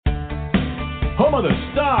home of the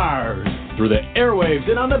stars, through the airwaves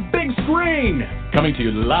and on the big screen. Coming to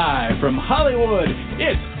you live from Hollywood,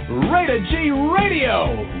 it's Rated G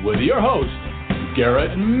Radio with your host,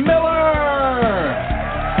 Garrett Miller.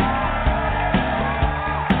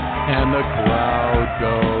 And the crowd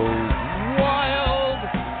goes wild.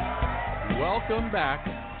 Welcome back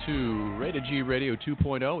to Rated G Radio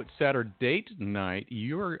 2.0. It's SaturDate night.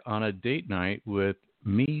 You're on a date night with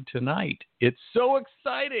me tonight. It's so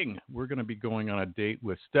exciting. We're going to be going on a date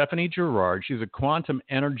with Stephanie Gerard. She's a quantum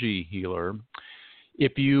energy healer.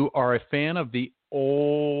 If you are a fan of the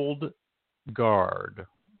old guard,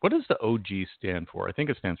 what does the OG stand for? I think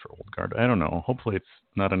it stands for old guard. I don't know. Hopefully it's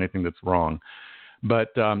not anything that's wrong. But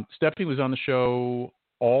Stephanie was on the show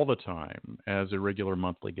all the time as a regular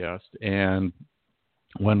monthly guest. And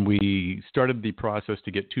when we started the process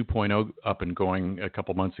to get 2.0 up and going a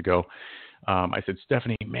couple months ago, I said,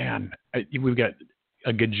 Stephanie, man, we've got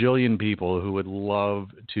a gajillion people who would love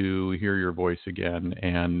to hear your voice again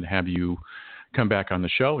and have you come back on the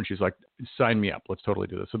show. And she's like, sign me up. Let's totally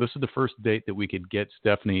do this. So this is the first date that we could get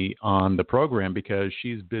Stephanie on the program because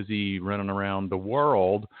she's busy running around the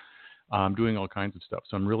world doing all kinds of stuff.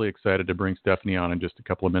 So I'm really excited to bring Stephanie on in just a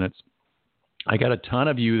couple of minutes. I got a ton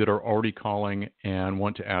of you that are already calling and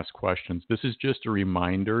want to ask questions. This is just a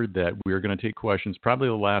reminder that we're going to take questions probably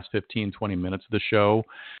the last 15, 20 minutes of the show.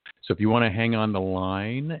 So if you want to hang on the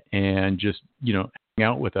line and just, hang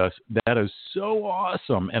out with us, that is so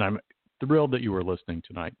awesome. And I'm thrilled that you were listening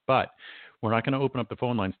tonight. But we're not going to open up the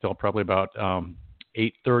phone lines till probably about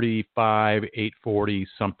 8:35, 8:40,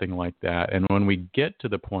 something like that. And when we get to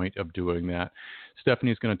the point of doing that,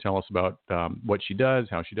 Stephanie's going to tell us about what she does,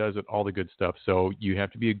 how she does it, all the good stuff. So you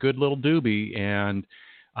have to be a good little doobie and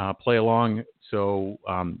play along. So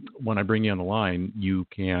when I bring you on the line, you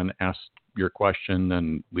can ask your question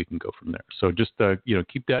and we can go from there. So just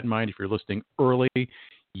keep that in mind if you're listening early.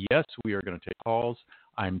 Yes, we are going to take calls.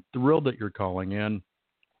 I'm thrilled that you're calling in.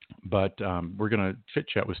 But we're going to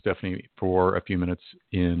chit-chat with Stephanie for a few minutes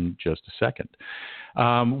in just a second.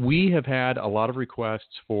 We have had a lot of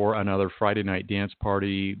requests for another Friday night dance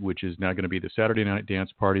party, which is now going to be the Saturday night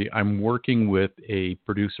dance party. I'm working with a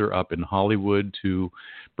producer up in Hollywood to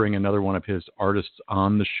bring another one of his artists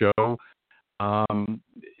on the show.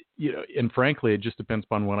 And frankly, it just depends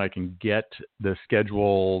upon when I can get the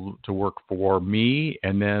schedule to work for me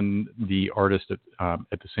and then the artist at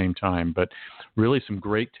the same time. But really some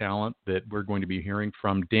great talent that we're going to be hearing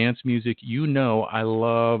from. Dance music, I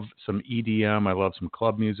love some EDM. I love some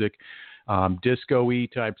club music, disco-y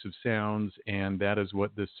types of sounds, and that is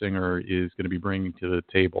what this singer is going to be bringing to the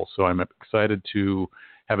table. So I'm excited to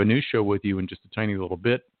have a new show with you in just a tiny little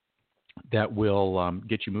bit that will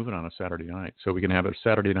get you moving on a Saturday night. So we can have a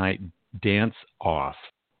Saturday night dance off.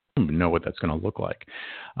 I don't even know what that's going to look like.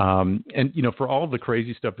 And for all of the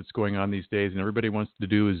crazy stuff that's going on these days, and everybody wants to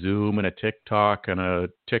do a Zoom and a TikTok and a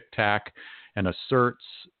Tic-Tac and a certs.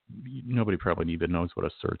 Nobody probably even knows what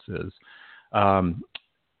a certs is. I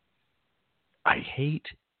hate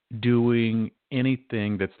doing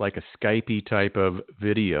anything that's like a Skype-y type of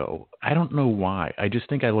video. I don't know why. I just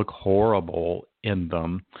think I look horrible in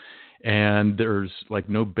them. And there's like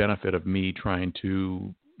no benefit of me trying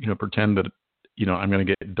to, pretend that, I'm going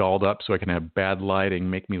to get dolled up so I can have bad lighting,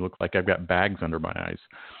 make me look like I've got bags under my eyes.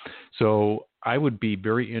 So I would be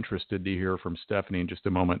very interested to hear from Stephanie in just a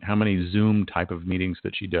moment how many Zoom type of meetings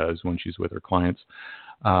that she does when she's with her clients.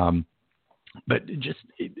 But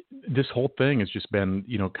this whole thing has just been,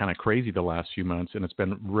 kind of crazy the last few months, and it's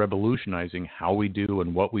been revolutionizing how we do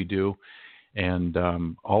and what we do. And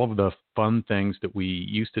all of the fun things that we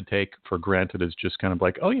used to take for granted is just kind of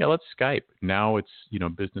like, oh, yeah, let's Skype. Now it's,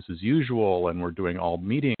 business as usual, and we're doing all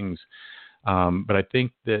meetings. But I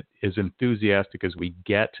think that as enthusiastic as we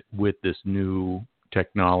get with this new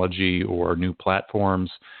technology or new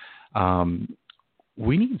platforms,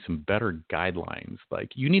 we need some better guidelines.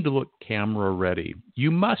 Like, you need to look camera ready.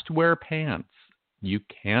 You must wear pants. You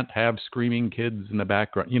can't have screaming kids in the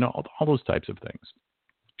background, all those types of things.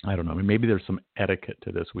 I don't know. Maybe there's some etiquette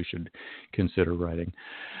to this we should consider writing.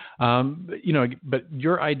 But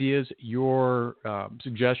your ideas, your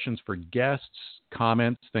suggestions for guests,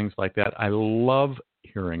 comments, things like that, I love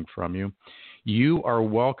hearing from you. You are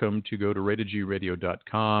welcome to go to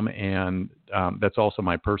ratedgradio.com, and that's also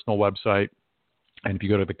my personal website. And if you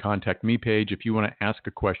go to the Contact Me page, if you want to ask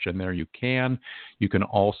a question there, you can. You can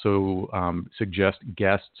also suggest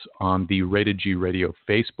guests on the Rated G Radio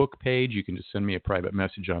Facebook page. You can just send me a private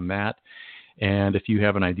message on that. And if you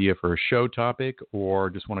have an idea for a show topic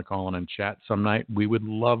or just want to call in and chat some night, we would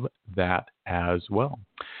love that as well.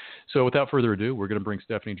 So without further ado, we're going to bring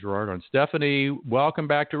Stephanie Gerard on. Stephanie, welcome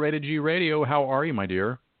back to Rated G Radio. How are you, my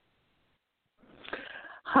dear?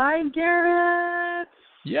 Hi, Garrett.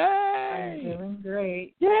 Yay! I'm doing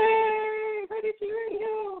great. Yay! Rated G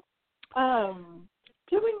Radio.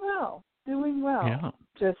 Doing well. Yeah.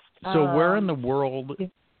 Just so where in the world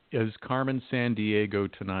is Carmen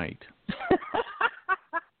Sandiego tonight?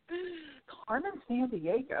 Carmen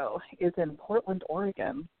Sandiego is in Portland,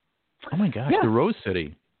 Oregon. Oh my gosh, the Rose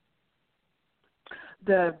City.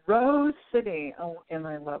 The Rose City. Oh, and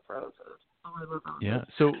I love roses. Oh, I love roses. Yeah.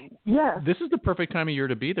 So this is the perfect time of year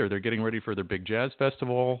to be there. They're getting ready for their big jazz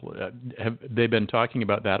festival. Have they been talking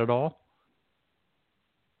about that at all?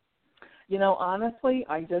 You know, honestly,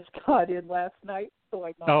 I just got in last night, so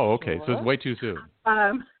I'm not Oh, okay. sure. So it's way too soon.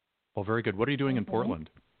 Well, very good. What are you doing in Portland?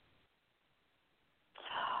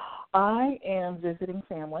 I am visiting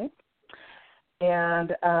family,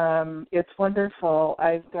 and it's wonderful.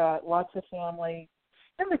 I've got lots of family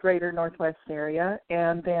in the greater Northwest area,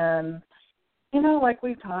 and then, you know, like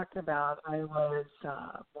we talked about, I was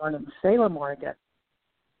born in Salem, Oregon.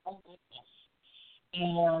 Oh,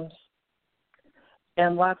 goodness.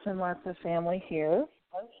 And lots of family here.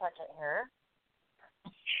 1 second here.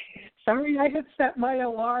 Sorry, I had set my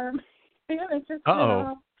alarm, and it just went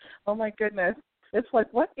off. Oh, my goodness. It's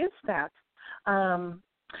like, what is that?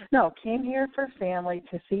 No, came here for family,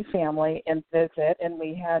 to see family and visit, and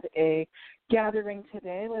we had a gathering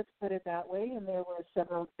today, let's put it that way, and there were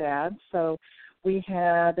several dads. So we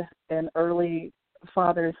had an early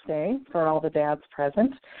Father's Day for all the dads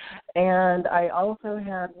present, and I also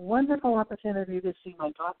had wonderful opportunity to see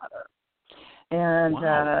my godmother, and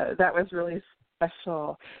that was really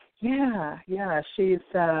special. Yeah, she's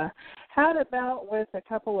had a bout with a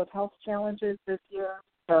couple of health challenges this year,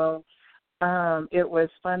 so it was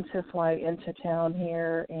fun to fly into town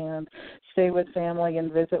here and stay with family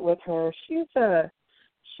and visit with her. She's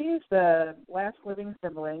the last living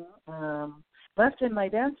sibling left in my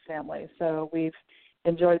dad's family, so we've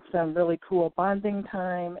enjoyed some really cool bonding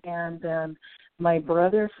time. And then my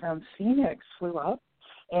brother from Phoenix flew up,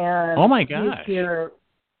 and oh my gosh,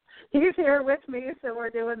 he's here with me, so we're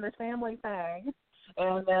doing the family thing.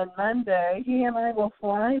 And then Monday, he and I will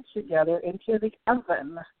fly together into the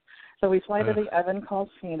oven. So we fly to the oven called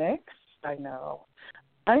Phoenix. I know.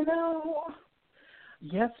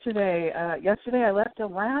 Yesterday I left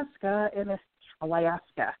Alaska, and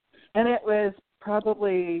it was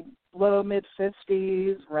probably low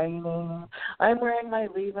mid-50s, raining. I'm wearing my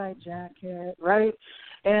Levi jacket, right?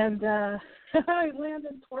 And I land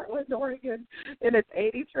in Portland, Oregon, and it's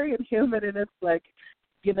 83 and humid, and it's like,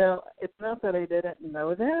 you know, it's not that I didn't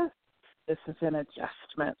know this. This is an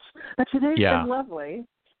adjustment. But today's been lovely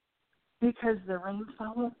because the rain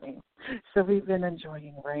followed me. So we've been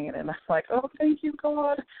enjoying rain, and I'm like, oh, thank you,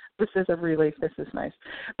 God. This is a relief. This is nice.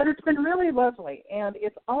 But it's been really lovely, and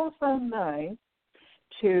it's also nice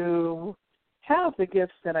to have the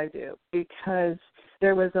gifts that I do, because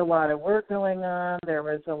there was a lot of work going on. There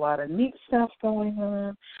was a lot of neat stuff going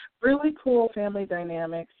on, really cool family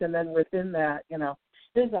dynamics. And then within that, you know,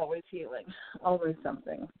 there's always healing, always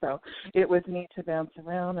something. So it was neat to bounce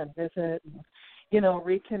around and visit and, you know,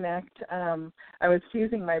 reconnect. I was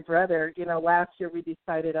teasing my brother, you know, last year we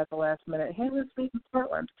decided at the last minute, hey, let's meet in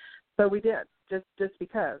Portland. So we did, just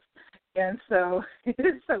because. And so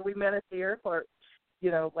we met at the airport,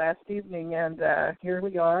 you know, last evening, and here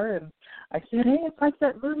we are. And I said, hey, it's like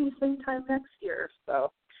that movie, same time next year.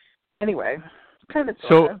 So anyway, kind of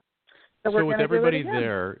sort of. So with everybody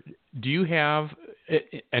there, do you have,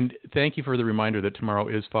 and thank you for the reminder that tomorrow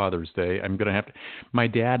is Father's Day. I'm going to have to, my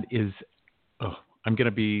dad is,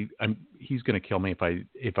 he's going to kill me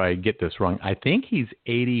if I get this wrong. I think he's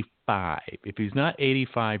 85. If he's not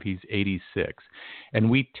 85, he's 86. And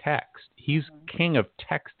we text. He's king of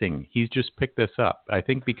texting. He's just picked this up. I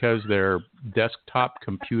think because their desktop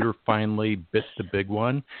computer finally bit the big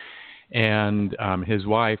one. And his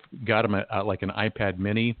wife got him like an iPad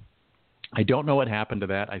mini. I don't know what happened to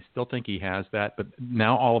that. I still think he has that. But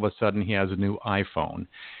now all of a sudden he has a new iPhone.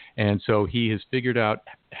 And so he has figured out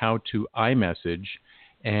how to iMessage.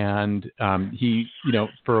 And he, you know,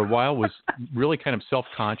 for a while was really kind of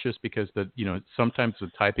self-conscious because sometimes the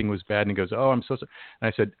typing was bad, and he goes, "Oh, I'm so sorry."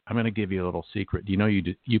 And I said, "I'm going to give you a little secret. Do you know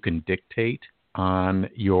you can dictate on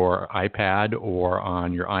your iPad or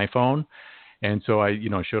on your iPhone?" And so I,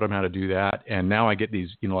 showed him how to do that, and now I get these,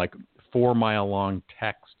 like 4-mile long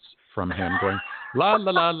texts from him going la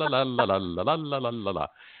la la la la la la la la la la la,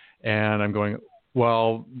 and I'm going,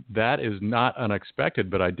 well, that is not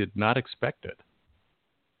unexpected, but I did not expect it.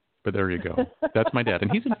 But there you go. That's my dad.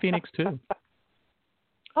 And he's in Phoenix, too.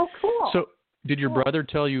 Oh, cool. Did your brother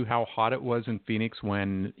tell you how hot it was in Phoenix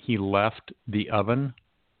when he left the oven?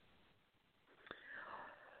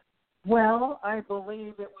 Well, I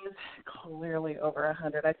believe it was clearly over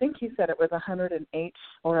 100. I think he said it was 108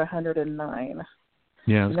 or 109.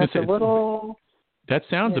 Yeah, I was going to say, little. That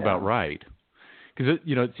sounds about right. Because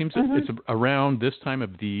it seems it's around this time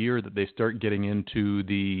of the year that they start getting into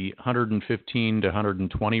the 115 to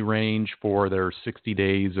 120 range for their 60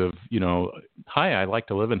 days of, hi, I like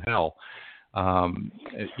to live in hell. One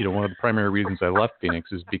of the primary reasons I left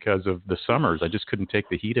Phoenix is because of the summers. I just couldn't take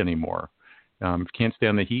the heat anymore. If you can't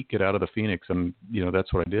stand the heat, get out of the Phoenix, and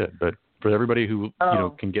that's what I did. But for everybody who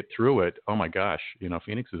can get through it, oh my gosh,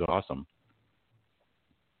 Phoenix is awesome.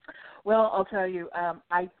 Well, I'll tell you,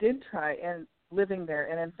 I did try living there,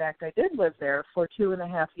 and in fact, I did live there for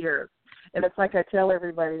 2.5 years. And it's like I tell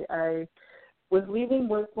everybody, I was leaving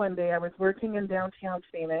work one day. I was working in downtown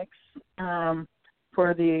Phoenix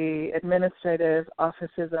for the administrative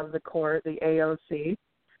offices of the court, the AOC,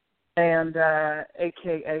 and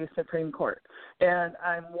AKA Supreme Court. And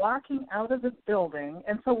I'm walking out of the building,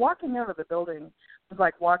 and so walking out of the building was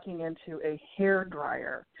like walking into a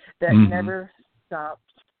hairdryer that never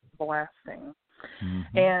stopped blasting.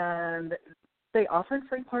 And they offered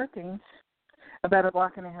free parking about 1.5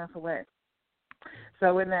 blocks away.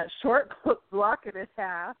 So in that short block and a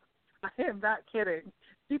half, I am not kidding.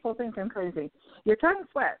 People think I'm crazy. Your tongue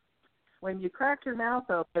sweats when you crack your mouth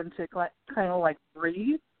open to kind of like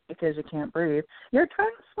breathe, because you can't breathe. Your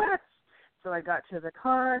tongue sweats. So I got to the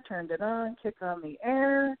car, turned it on, kicked on the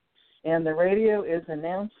air, and the radio is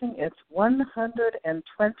announcing it's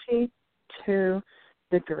 122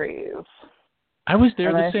 degrees. I was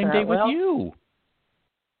there the same day with you.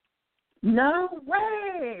 No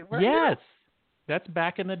way. Yes. That's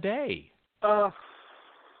back in the day. Oh.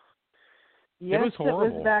 Yes, it was horrible.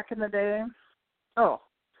 It was back in the day. Oh,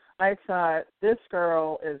 I thought, this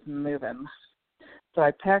girl is moving. So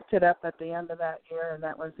I packed it up at the end of that year, and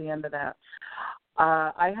that was the end of that.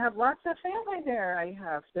 I have lots of family there. I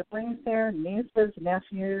have siblings there, nieces,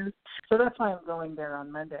 nephews. So that's why I'm going there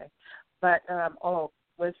on Monday. But,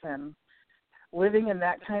 listen, living in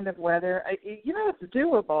that kind of weather, it's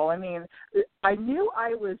doable. I mean, I knew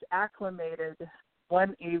I was acclimated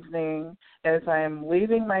one evening as I'm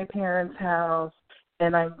leaving my parents' house,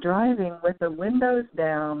 and I'm driving with the windows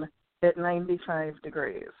down at 95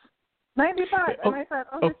 degrees. 95. And I thought,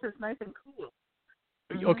 this is nice and cool.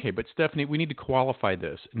 Okay, but Stephanie, we need to qualify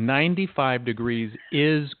this. 95 degrees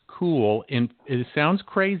is cool, and it sounds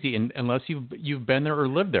crazy unless you've been there or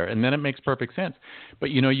lived there, and then it makes perfect sense.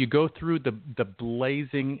 But you go through the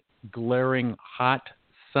blazing, glaring, hot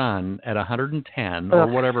sun at 110 or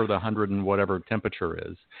whatever the 100 and whatever temperature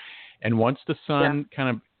is, and once the sun kind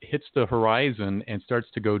of hits the horizon and starts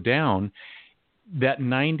to go down, that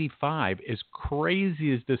 95, as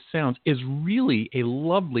crazy as this sounds, is really a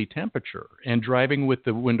lovely temperature. And driving with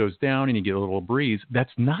the windows down and you get a little breeze,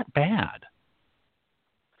 that's not bad.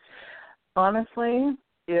 Honestly,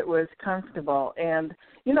 it was comfortable. And,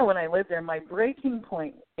 when I lived there, my breaking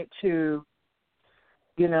point to,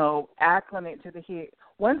 acclimate to the heat,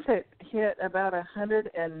 once it hit about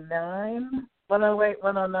 109, 108,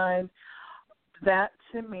 109, that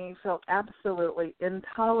to me felt absolutely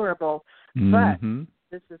intolerable. But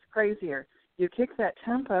this is crazier. You kick that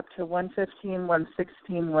temp up to 115,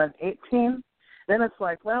 116, 118, then it's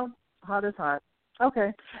like, well, hot is hot.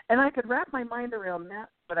 Okay. And I could wrap my mind around that,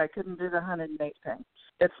 but I couldn't do the 108 thing.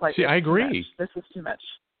 It's like, I agree. This is too much.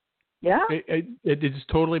 Yeah? It just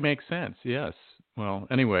totally makes sense, yes. Well,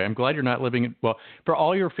 anyway, I'm glad you're not living – well, for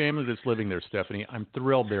all your family that's living there, Stephanie, I'm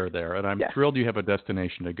thrilled they're there, and I'm thrilled you have a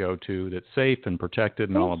destination to go to that's safe and protected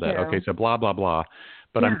and all of that. Okay, so blah, blah, blah.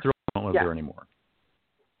 But I'm thrilled I don't live there anymore.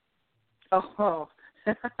 Oh,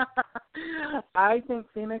 I think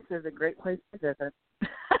Phoenix is a great place to visit.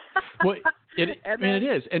 Well, it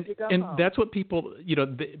is, and that's what people,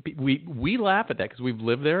 we laugh at that because we've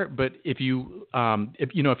lived there. But if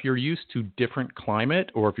you're used to different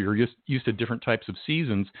climate, or if you're used to different types of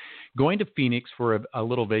seasons, going to Phoenix for a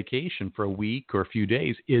little vacation for a week or a few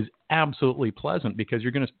days is absolutely pleasant, because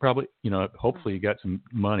you're going to probably, hopefully you got some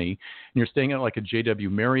money and you're staying at like a JW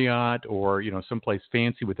Marriott or someplace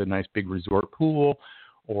fancy with a nice big resort pool.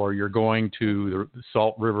 Or you're going to the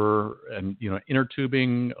Salt River and inner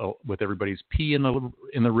tubing with everybody's pee in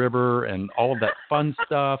the river and all of that fun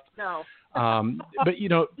stuff. No. But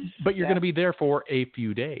you're going to be there for a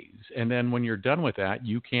few days, and then when you're done with that,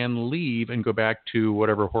 you can leave and go back to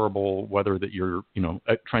whatever horrible weather that you're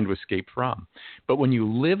trying to escape from. But when you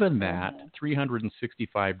live in that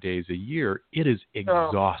 365 days a year, it is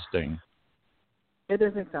exhausting. It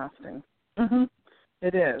is exhausting. Mm-hmm.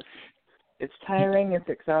 It is. It's tiring. It's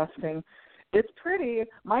exhausting. It's pretty.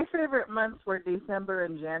 My favorite months were December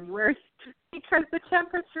and January because the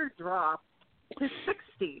temperature dropped to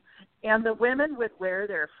 60, and the women would wear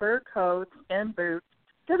their fur coats and boots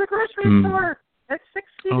to the grocery store at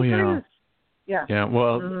 60 degrees. Yeah. Yeah.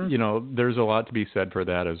 Well, there's a lot to be said for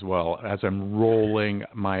that as well. As I'm rolling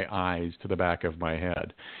my eyes to the back of my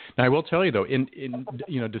head. Now, I will tell you though, in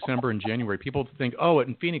December and January, people think, oh,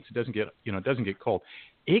 in Phoenix it doesn't get cold.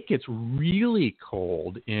 It gets really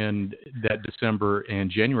cold in that December and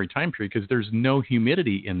January time period because there's no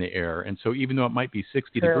humidity in the air, and so even though it might be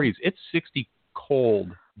 60 degrees, it's 60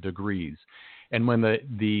 cold degrees. And when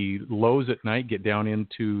the lows at night get down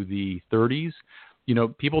into the 30s.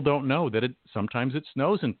 People don't know that sometimes it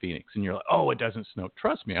snows in Phoenix, and you're like, oh, it doesn't snow.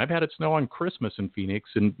 Trust me, I've had it snow on Christmas in Phoenix,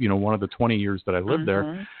 and one of the 20 years that I lived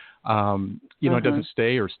there. It doesn't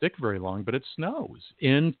stay or stick very long, but it snows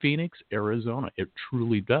in Phoenix, Arizona. It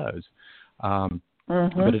truly does.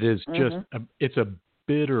 But it is just it's a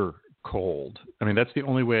bitter cold. I mean, that's the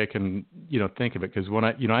only way I can think of it, because when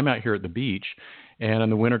I'm out here at the beach, and in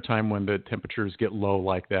the wintertime when the temperatures get low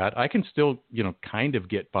like that, I can still kind of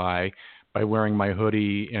get by wearing my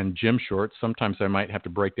hoodie and gym shorts. Sometimes I might have to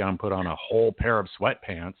break down and put on a whole pair of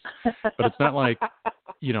sweatpants. But it's not like,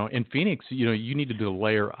 in Phoenix, you needed to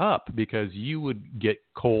layer up because you would get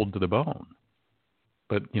cold to the bone.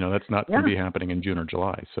 But, that's not going to be happening in June or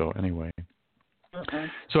July. So anyway.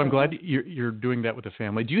 So I'm glad you're doing that with the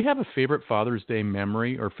family. Do you have a favorite Father's Day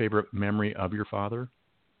memory or favorite memory of your father?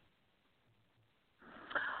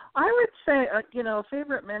 I would say,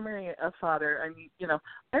 favorite memory of father. I mean,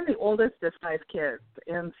 I'm the oldest of 5 kids.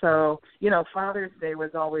 And so, Father's Day was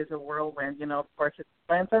always a whirlwind. Of course, it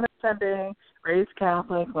went on a Sunday, raised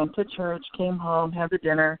Catholic, went to church, came home, had the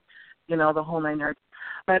dinner, the whole 9 yards.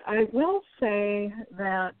 But I will say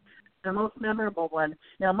that the most memorable one,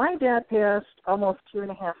 now my dad passed almost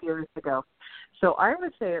 2.5 years ago. So I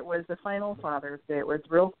would say it was the final Father's Day. It was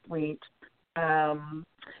real sweet.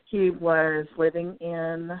 He was living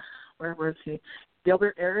in, where was he?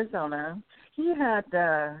 Gilbert, Arizona. He had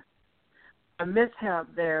a mishap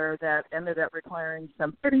there that ended up requiring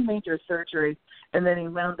some pretty major surgery, and then he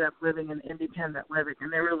wound up living in independent living.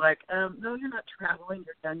 And they were like, no, you're not traveling.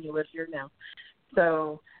 You're done. You live here now.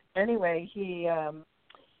 So anyway,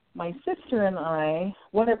 my sister and I,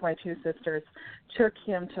 one of my 2 sisters, took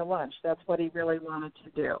him to lunch. That's what he really wanted to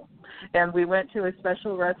do. And we went to a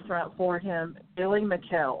special restaurant for him, Billy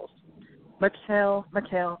McHale's. McHale,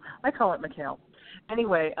 I call it McHale.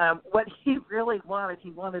 Anyway, what he really wanted,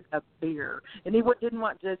 he wanted a beer. And he didn't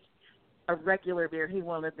want just a regular beer. He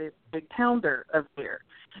wanted the big pounder of beer.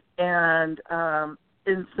 And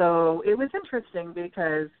so it was interesting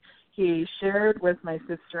because he shared with my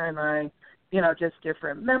sister and I, just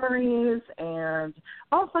different memories, and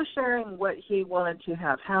also sharing what he wanted to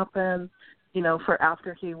have happen, for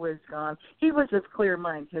after he was gone. He was of clear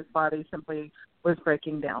mind. His body simply was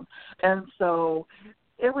breaking down. And so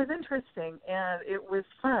it was interesting, and it was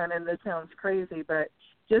fun, and this sounds crazy, but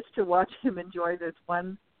just to watch him enjoy this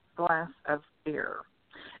one glass of beer.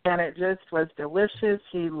 And it just was delicious.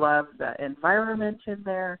 He loved the environment in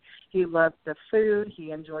there. He loved the food.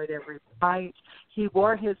 He enjoyed every bite. He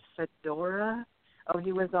wore his fedora. Oh,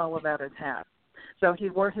 he was all about his hat. So he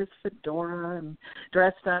wore his fedora and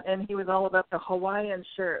dressed up, and he was all about the Hawaiian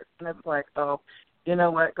shirt. And it's like, oh, you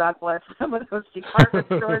know what? God bless some of those department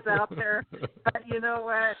stores out there. But you know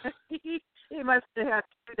what? He must have had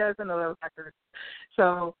 2 dozen of those suckers.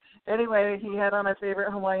 So anyway, he had on a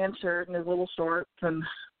favorite Hawaiian shirt and his little shorts, and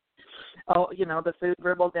the food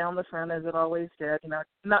dribbled down the front as it always did.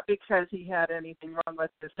 Not because he had anything wrong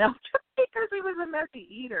with his mouth, just because he was a messy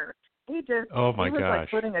eater. He was like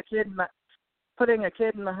putting a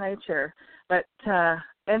kid in the high chair. But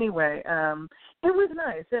anyway, it was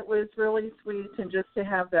nice. It was really sweet, and just to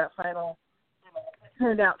have that final, it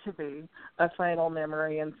turned out to be a final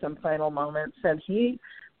memory and some final moments. And he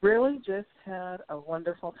really just had a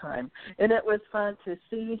wonderful time, and it was fun to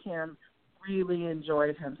see him really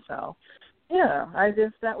enjoy himself. Yeah,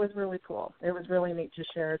 that was really cool. It was really neat to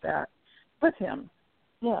share that with him.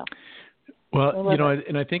 Yeah. Well,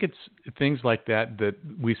 and I think it's things like that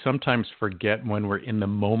we sometimes forget when we're in the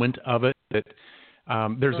moment of it. That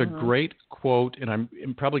there's a great quote, and I'm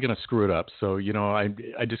probably going to screw it up. So,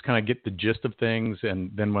 I just kind of get the gist of things,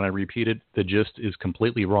 and then when I repeat it, the gist is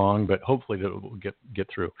completely wrong, but hopefully that will get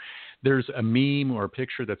through. There's a meme or a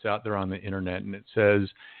picture that's out there on the internet, and it says,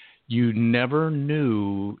 you never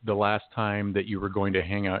knew the last time that you were going to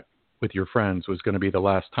hang out with your friends was going to be the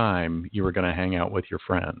last time you were going to hang out with your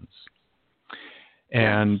friends.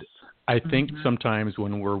 And I think sometimes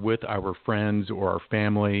when we're with our friends or our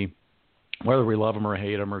family, whether we love them or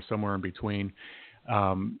hate them or somewhere in between.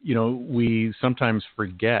 We sometimes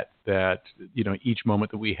forget that, each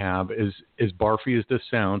moment that we have is, as barfy as this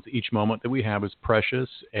sounds, each moment that we have is precious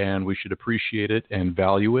and we should appreciate it and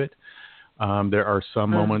value it. There are some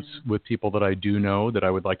moments with people that I do know that I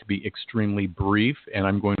would like to be extremely brief, and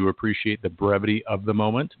I'm going to appreciate the brevity of the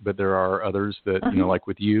moment. But there are others that, like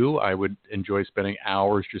with you, I would enjoy spending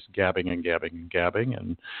hours just gabbing and gabbing and gabbing,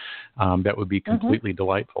 and that would be completely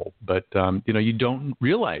delightful. But, you don't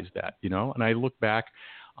realize that, and I look back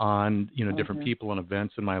on, different people and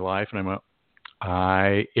events in my life, and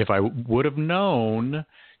if I would have known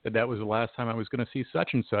that was the last time I was going to see such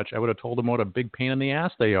and such, I would have told them what a big pain in the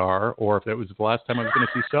ass they are. Or if that was the last time I was going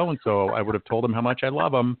to see so-and-so, I would have told them how much I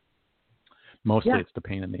love them. Mostly it's the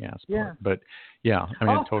pain in the ass part. But, I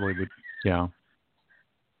mean, it totally would,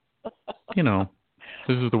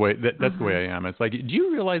 this is the way, that's the way I am. It's like, do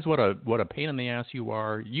you realize what a pain in the ass you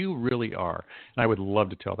are? You really are. And I would love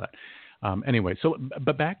to tell that. Anyway,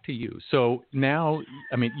 but back to you. So now,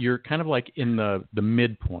 I mean, you're kind of like in the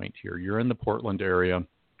midpoint here. You're in the Portland area.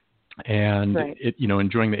 And,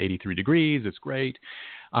 enjoying the 83 degrees, it's great.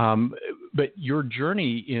 But your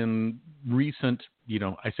journey in recent,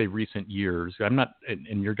 I say recent years, I'm not,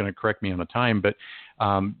 and you're going to correct me on the time, but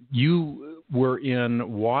you were in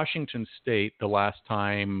Washington State the last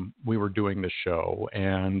time we were doing the show,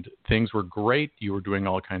 and things were great. You were doing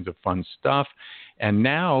all kinds of fun stuff. And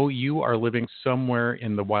now you are living somewhere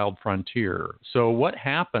in the wild frontier. So what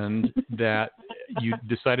happened that you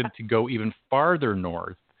decided to go even farther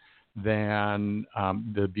north than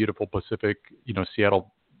the beautiful Pacific,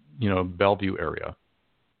 Seattle, Bellevue area?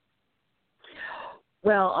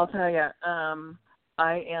 Well, I'll tell you,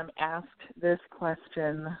 I am asked this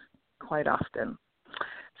question quite often.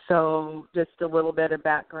 So just a little bit of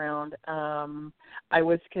background. I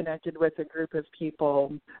was connected with a group of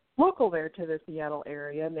people local there to the Seattle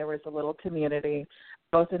area, and there was a little community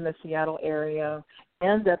both in the Seattle area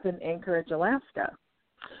and up in Anchorage, Alaska.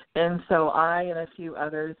 And so I and a few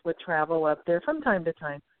others would travel up there from time to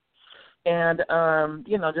time and,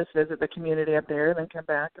 just visit the community up there and then come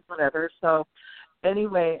back and whatever. So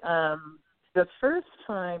anyway, the first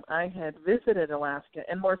time I had visited Alaska,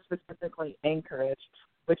 and more specifically Anchorage,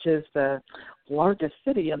 which is the largest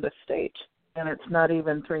city in the state, and it's not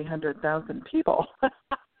even 300,000 people,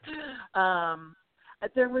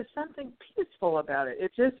 there was something peaceful about it.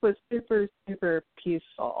 It just was super, super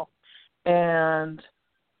peaceful. And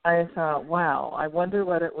I thought, wow, I wonder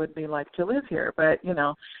what it would be like to live here. But,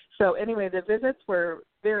 so anyway, the visits were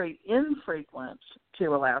very infrequent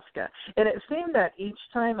to Alaska. And it seemed that each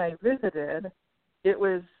time I visited, it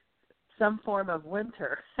was some form of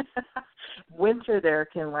winter. Winter there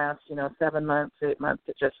can last, 7 months, 8 months,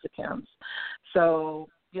 it just depends. So,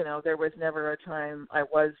 there was never a time I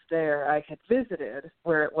was there, I had visited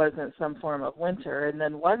where it wasn't some form of winter. And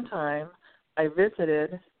then one time I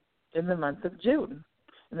visited in the month of June.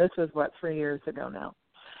 And this was, 3 years ago now.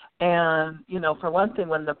 And, for one thing,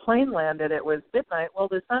 when the plane landed, it was midnight. Well,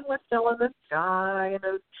 the sun was still in the sky, and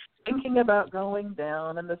I was thinking about going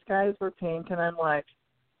down, and the skies were pink, and I'm like,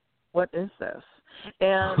 what is this?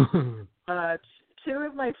 And two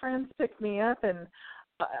of my friends picked me up, and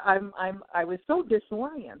I was so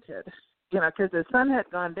disoriented, because the sun had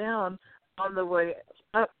gone down on the way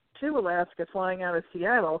up to Alaska, flying out of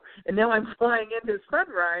Seattle, and now I'm flying into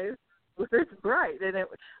sunrise where it's bright, and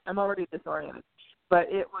I'm already disoriented. But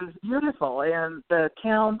it was beautiful, and the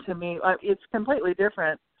town to me, it's completely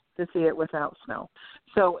different to see it without snow.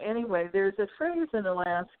 So anyway, there's a phrase in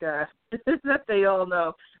Alaska that they all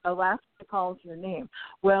know, Alaska calls your name.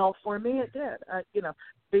 Well, for me it did,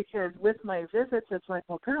 because with my visits, it's like,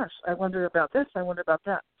 well, gosh, I wonder about this, I wonder about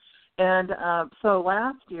that. And so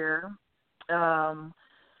last year, I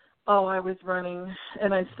was running,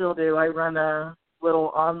 and I still do, I run a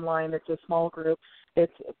little online, it's a small group,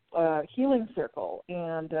 it's a healing circle.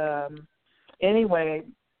 And anyway,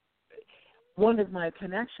 one of my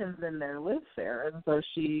connections in there lives there, and so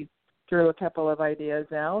she threw a couple of ideas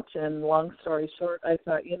out, and long story short, I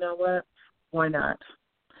thought, you know what, why not?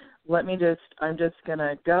 I'm just going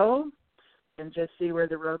to go and just see where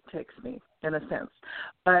the road takes me, in a sense.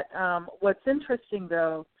 But what's interesting,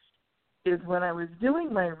 though, is when I was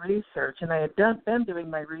doing my research, and I had been doing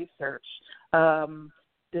my research,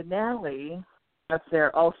 Denali up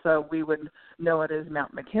there, also we would know it as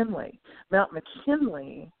Mount McKinley. Mount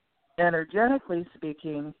McKinley, energetically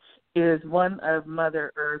speaking, is one of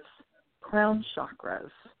Mother Earth's crown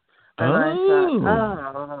chakras. And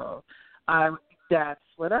I thought, that's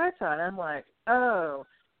what I thought. I'm like, oh,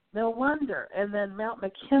 no wonder. And then Mount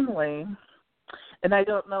McKinley, and I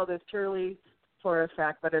don't know this purely for a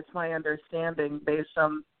fact, but it's my understanding based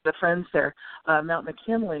on the friends there. Mount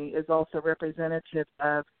McKinley is also representative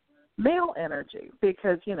of male energy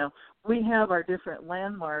because, we have our different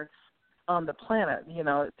landmarks on the planet.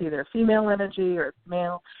 It's either female energy or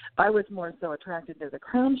male. I was more so attracted to the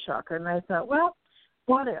crown chakra, and I thought, well,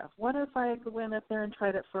 what if I went up there and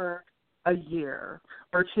tried it for a year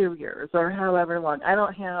or 2 years or however long? I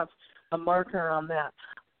don't have a marker on that.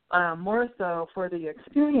 More so for the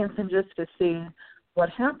experience and just to see what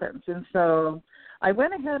happens. And so I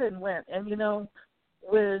went ahead and went. And,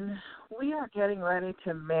 when we are getting ready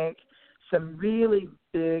to make some really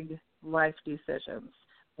big life decisions,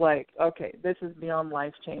 like, okay, this is beyond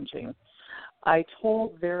life-changing, I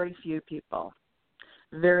told very few people,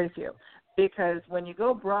 very few. Because when you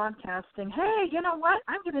go broadcasting, hey, you know what,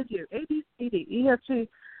 I'm going to do A, B, C, D, E, F, G,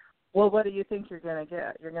 well, what do you think you're going to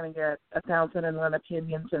get? You're going to get 1,001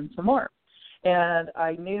 opinions and some more. And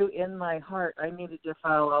I knew in my heart I needed to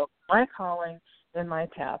follow my calling and my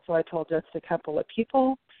path. So I told just a couple of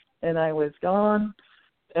people, and I was gone,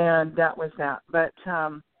 and that was that. But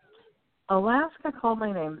Alaska called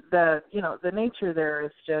my name. The nature there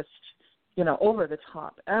is just, over the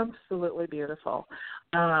top, absolutely beautiful.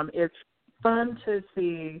 It's fun to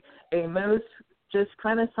see a moose just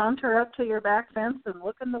kind of saunter up to your back fence and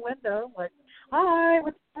look in the window like, hi,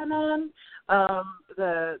 what's going on?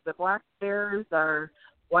 The black bears are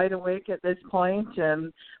wide awake at this point,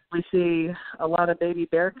 and we see a lot of baby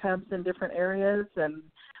bear cubs in different areas, and,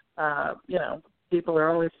 people are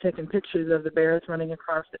always taking pictures of the bears running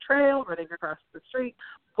across the trail, running across the street.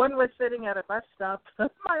 One was sitting at a bus stop a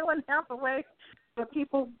mile and a half away, but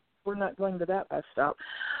people were not going to that bus stop.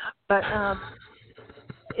 But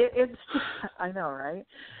it's just, I know, right?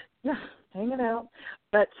 Yeah, hanging out.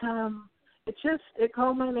 But it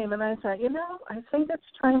called my name, and I thought, I think it's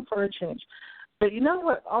time for a change. But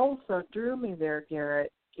what also drew me there,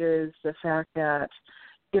 Garrett, is the fact that,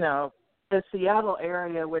 the Seattle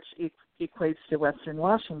area, which equates to Western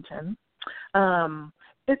Washington,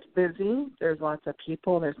 it's busy. There's lots of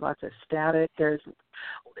people. There's lots of static. There's,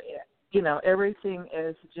 everything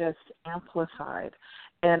is just amplified.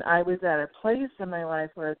 And I was at a place in my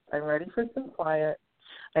life where I'm ready for some quiet.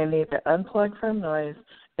 I need to unplug from noise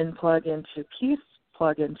and plug into peace,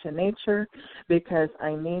 plug into nature, because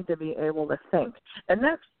I need to be able to think. And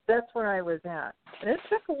that's where I was at. And it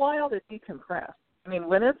took a while to decompress. I mean,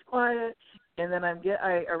 when it's quiet, and then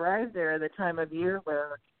I arrived there at the time of year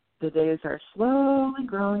where the days are slowly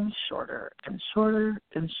growing shorter and shorter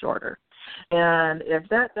and shorter. And if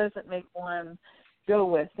that doesn't make one go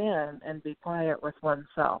within and be quiet with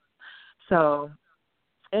oneself. So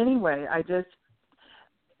anyway,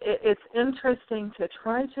 it's interesting to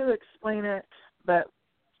try to explain it, but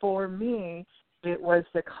for me, it was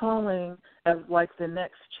the calling of like the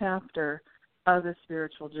next chapter of the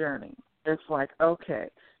spiritual journey. It's like, okay,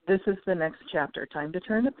 this is the next chapter. Time to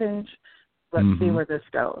turn the page. Let's see where this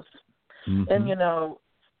goes. Mm-hmm. And,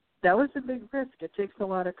 that was a big risk. It takes a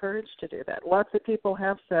lot of courage to do that. Lots of people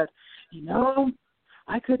have said,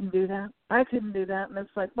 I couldn't do that. I couldn't do that. And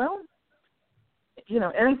it's like, well,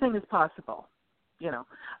 anything is possible.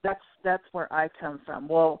 That's where I come from.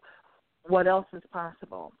 Well, what else is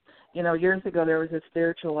possible? Years ago there was a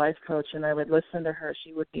spiritual life coach, and I would listen to her.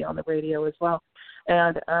 She would be on the radio as well.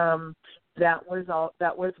 And that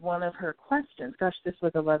was one of her questions. Gosh, this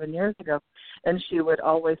was 11 years ago. And she would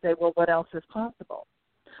always say, well, what else is possible?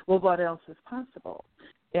 Well, what else is possible?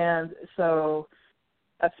 And so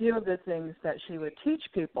a few of the things that she would teach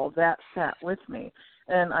people, that sat with me.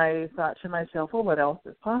 And I thought to myself, well, what else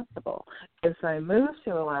is possible? If I move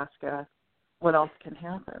to Alaska, what else can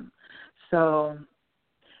happen? So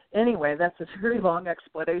anyway, that's a very long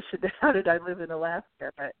explanation to how did I live in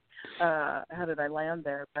Alaska, but how did I land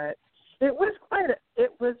there. But it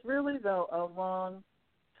was really, though, a long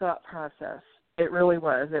thought process. It really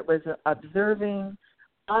was. It was observing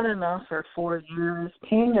on and off for 4 years,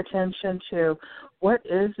 paying attention to what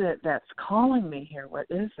is it that's calling me here? What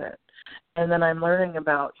is it? And then I'm learning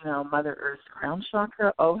about, Mother Earth's crown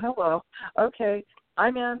chakra. Oh, hello. Okay,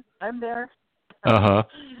 I'm in. I'm there. Uh-huh.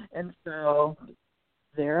 And so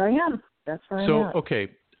there I am. That's where I'm at. Okay,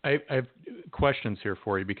 I have questions here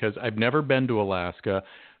for you because I've never been to Alaska.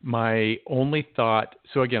 My only thought,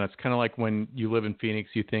 so again, it's kind of like when you live in Phoenix,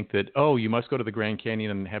 you think that, you must go to the Grand Canyon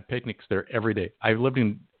and have picnics there every day. I've lived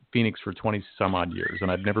in Phoenix for 20 some odd years, and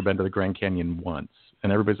I've never been to the Grand Canyon once.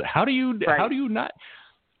 And everybody's like, how do you not?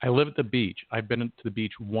 I live at the beach. I've been to the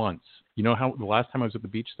beach once. You know how the last time I was at the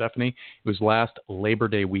beach, Stephanie? It was last Labor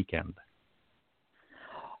Day weekend.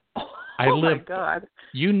 My God.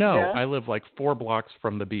 I live like 4 blocks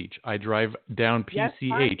from the beach. I drive down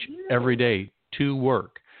PCH every day to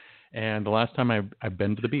work. And the last time I've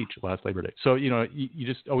been to the beach, last Labor Day. So, you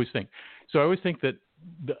just always think. So I always think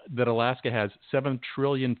that Alaska has 7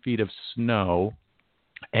 trillion feet of snow,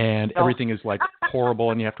 and everything is like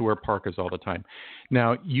horrible, and you have to wear parkas all the time.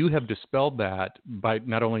 Now, you have dispelled that by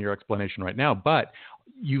not only your explanation right now, but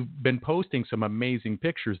you've been posting some amazing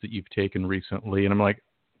pictures that you've taken recently. And I'm like,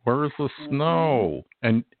 where's the snow?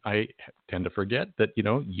 And I tend to forget that,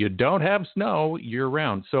 you don't have snow year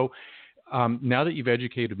round. So now that you've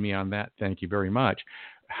educated me on that, thank you very much.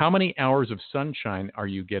 How many hours of sunshine are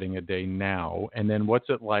you getting a day now? And then what's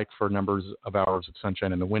it like for numbers of hours of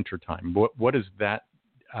sunshine in the wintertime? What is that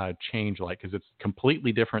change like? Because it's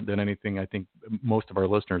completely different than anything I think most of our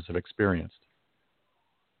listeners have experienced.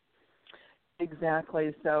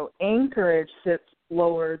 Exactly. So Anchorage sits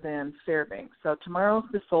lower than Fairbanks. So tomorrow's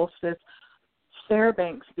the solstice.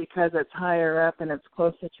 Fairbanks, because it's higher up and it's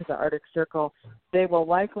closer to the Arctic Circle, they will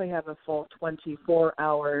likely have a full 24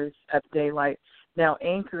 hours of daylight. Now,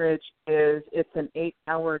 Anchorage it's an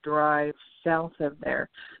 8-hour drive south of there.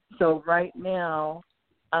 So right now,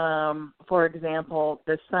 for example,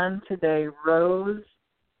 the sun today rose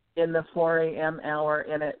in the 4 a.m. hour,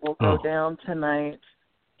 and it will go down tonight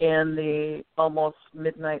in the almost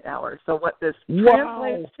midnight hour. So what this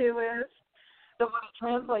translates to is,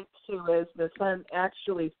 the sun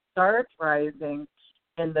actually starts rising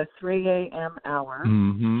in the 3 a.m. hour,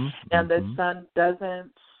 and the sun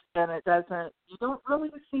you don't really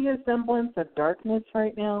see a semblance of darkness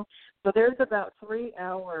right now. So there's about 3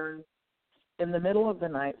 hours in the middle of the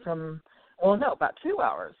night about 2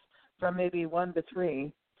 hours from maybe 1 to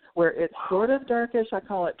 3, where it's sort of darkish. I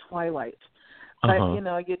call it twilight. But,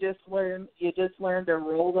 you just learn to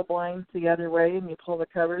roll the blinds the other way, and you pull the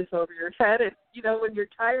covers over your head. And, when you're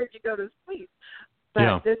tired, you go to sleep.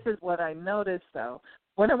 But this is what I noticed, though.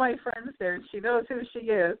 One of my friends there, she knows who she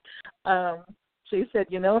is. She said,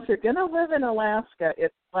 if you're going to live in Alaska,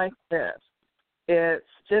 it's like this. It's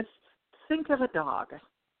just think of a dog.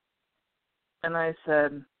 And I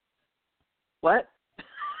said, what?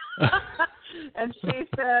 And she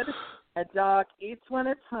said, a dog eats when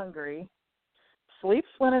it's hungry, sleeps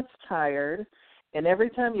when it's tired, and every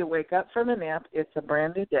time you wake up from a nap, it's a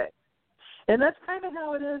brand new day. And that's kind of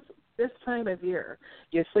how it is this time of year.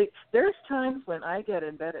 You sleep. There's times when I get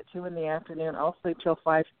in bed at 2 in the afternoon. I'll sleep till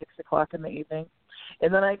 5, 6 o'clock in the evening.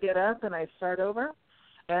 And then I get up and I start over,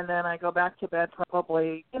 and then I go back to bed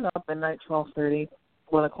probably, midnight, 12:30,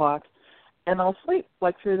 1 o'clock, and I'll sleep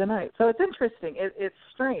like through the night. So it's interesting. It's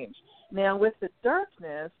strange. Now, with the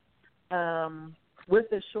darkness, with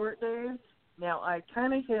the short days, now I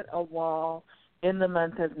kind of hit a wall in the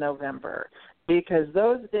month of November because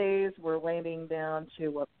those days were waning down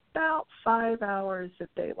to about 5 hours of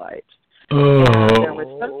daylight. And there was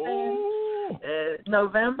something.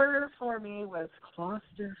 November for me was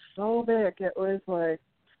claustrophobic. It was like,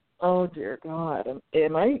 oh dear God,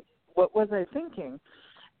 what was I thinking?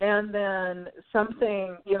 And then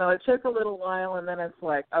something, it took a little while, and then it's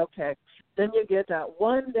like, okay. Then you get that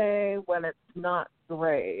one day when it's not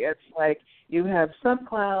gray. It's like you have some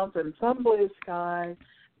clouds and some blue sky,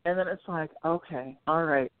 and then it's like, okay, all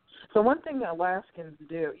right. So one thing Alaskans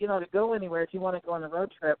do, to go anywhere, if you want to go on a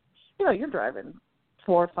road trip, you're driving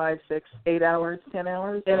 4, 5, 6, 8 hours, 10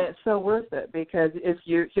 hours, and it's so worth it because if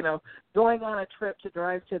going on a trip to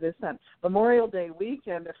drive to the sun. Memorial Day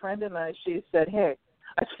weekend, a friend and I, she said, hey,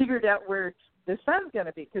 I figured out where the sun's going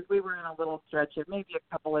to be because we were in a little stretch of maybe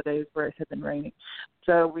a couple of days where it had been raining.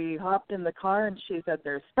 So we hopped in the car, and she said,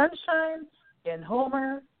 there's sunshine in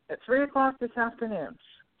Homer at 3 o'clock this afternoon.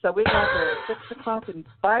 So we got there at 6 o'clock, and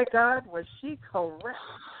by God, was she correct.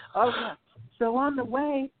 Oh, yeah. So on the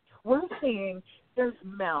way, we're seeing there's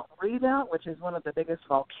Mount Redoubt, which is one of the biggest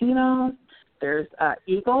volcanoes. There's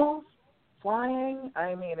eagles flying.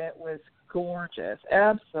 I mean, it was gorgeous,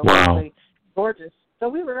 absolutely gorgeous. So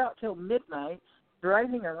we were out till midnight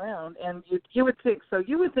driving around, and you would think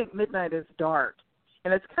midnight is dark.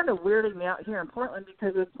 And it's kind of weirding me out here in Portland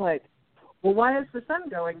because it's like, well, why is the sun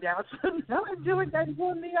going down? So now I'm going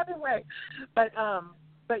the other way. But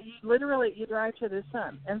you drive to the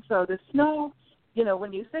sun. And so the snow,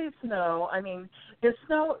 when you say snow, I mean,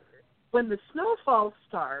 when the snowfall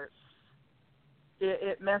starts,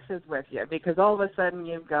 it messes with you because all of a sudden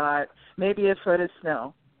you've got maybe a foot of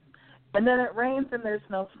snow. And then it rains and there's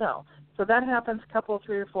no snow. So that happens a couple,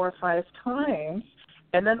 3 or 4 or 5 times.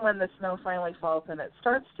 And then when the snow finally falls and it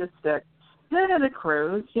starts to stick, then it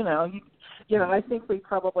accrues. I think we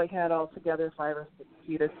probably had altogether 5 or 6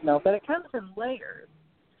 feet of snow. But it comes in layers.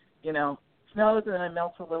 Snows and then it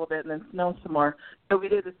melts a little bit and then snows some more. So we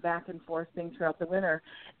do this back and forth thing throughout the winter.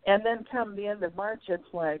 And then come the end of March, it's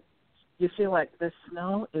like, you feel like this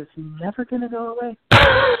snow is never going to go away.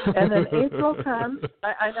 And then April comes.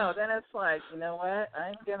 I know. Then it's like, you know what?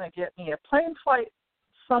 I'm going to get me a plane flight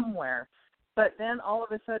somewhere. But then all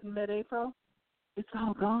of a sudden, mid-April, it's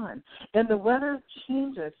all gone. And the weather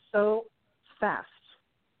changes so fast.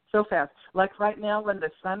 So fast. Like right now when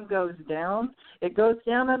the sun goes down, it goes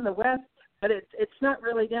down in the west, but it's not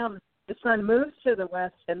really down. The sun moves to the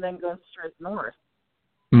west and then goes straight north.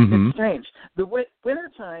 Mm-hmm. It's strange. The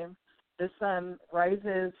wintertime, the sun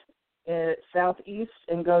rises southeast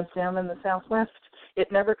and goes down in the southwest.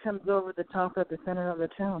 It never comes over the top of the center of the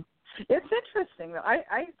town. It's interesting.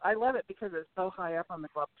 I love it because it's so high up on the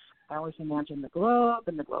globe. I always imagine the globe,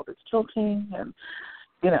 and the globe is tilting, and,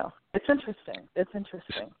 you know, it's interesting. It's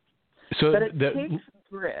interesting. So but it takes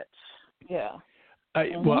grit. Yeah.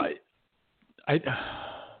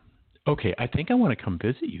 Okay, I think I want to come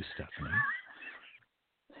visit you, Stephanie.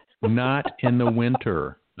 Not in the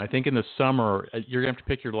winter. I think in the summer, you're going to have to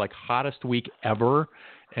pick your, like, hottest week ever,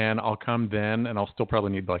 and I'll come then, and I'll still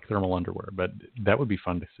probably need, like, thermal underwear, but that would be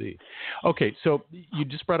fun to see. Okay, so you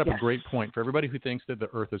just brought up a great point. For everybody who thinks that the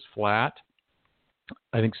Earth is flat,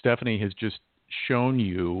 I think Stephanie has just shown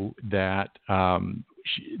you that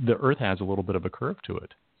the Earth has a little bit of a curve to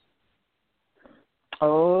it.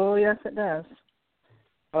 Oh, yes, it does.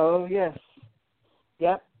 Oh, yes.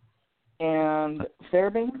 Yep. And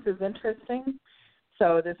Fairbanks is interesting.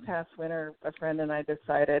 So this past winter, a friend and I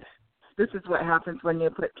decided this is what happens when you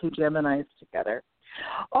put two Geminis together.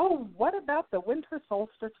 Oh, what about the winter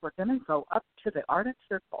solstice? We're going to go up to the Arctic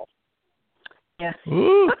Circle. Yes.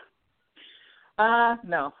 Ooh.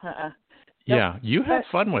 No. Yeah, you have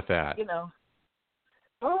fun with that. You know.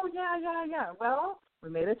 Oh, yeah. Well, we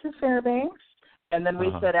made it to Fairbanks, and then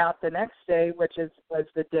we set out the next day, which was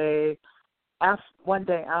the day, one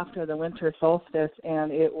day after the winter solstice,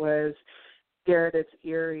 and it was, Gerard, it's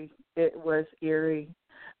eerie. It was eerie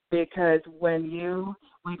because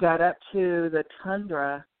we got up to the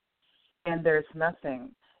tundra, and there's nothing.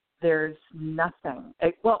 There's nothing.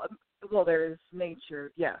 Well, there's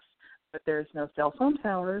nature, yes, but there's no cell phone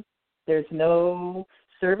towers. There's no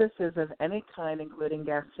services of any kind, including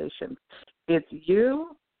gas stations. It's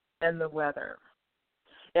you and the weather.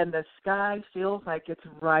 And the sky feels like it's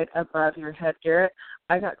right above your head, Gerard.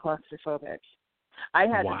 I got claustrophobic. I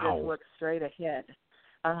had to just look straight ahead.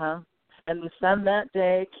 And the sun that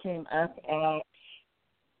day came up at,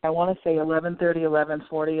 I want to say 11:30,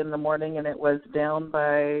 11:40 in the morning, and it was down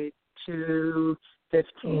by 2:15.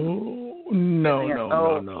 Oh,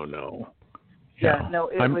 no. Yeah, no,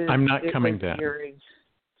 I'm not coming then.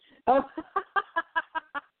 Oh,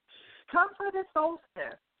 come for the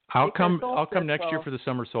solstice. I'll come next year for the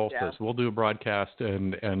summer solstice. Yeah. We'll do a broadcast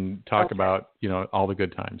and talk about, you know, all the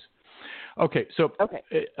good times. Okay, so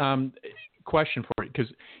question for you,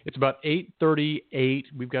 because it's about 8:38.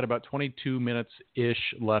 We've got about 22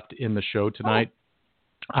 minutes-ish left in the show tonight.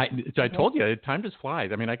 I told you, time just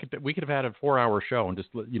flies. I mean, we could have had a 4-hour show and just,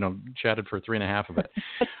 you know, chatted for 3.5 of it.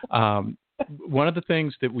 One of the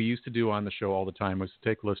things that we used to do on the show all the time was to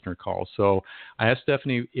take listener calls. So I asked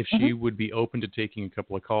Stephanie if she would be open to taking a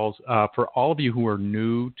couple of calls. For all of you who are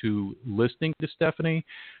new to listening to Stephanie,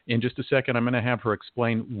 in just a second, I'm going to have her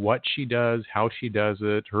explain what she does, how she does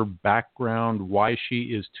it, her background, why she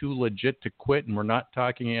is too legit to quit. And we're not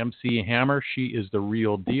talking MC Hammer. She is the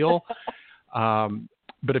real deal.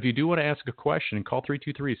 But if you do want to ask a question, call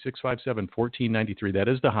 323-657-1493. That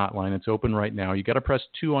is the hotline. It's open right now. You got to press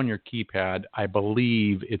 2 on your keypad. I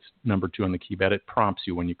believe it's number 2 on the keypad. It prompts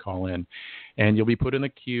you when you call in. And you'll be put in the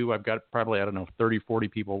queue. I've got probably, 30, 40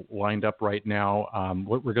 people lined up right now.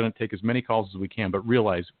 We're going to take as many calls as we can, but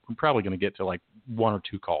realize we're probably going to get to like 1 or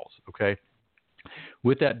 2 calls, okay?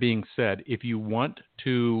 With that being said, if you want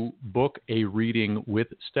to book a reading with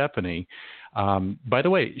Stephanie, by the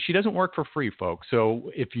way, she doesn't work for free, folks. So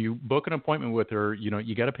if you book an appointment with her, you know,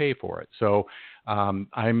 you got to pay for it. So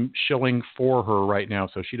I'm shilling for her right now,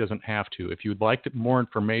 so she doesn't have to. If you'd like more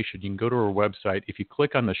information, you can go to her website. If you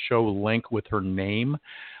click on the show link with her name,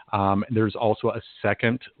 there's also a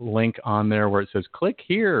second link on there where it says, click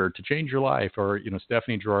here to change your life, or, you know,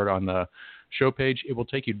 Stephanie Gerard on the show page. It will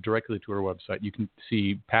take you directly to her website. You can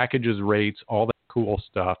see packages, rates, all that cool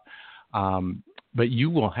stuff. But you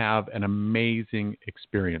will have an amazing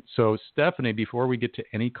experience. So, Stephanie, before we get to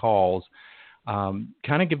any calls, kind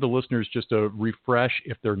of give the listeners just a refresh,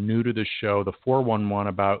 if they're new to the show, the 411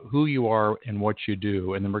 about who you are and what you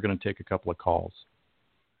do, and then we're going to take a couple of calls.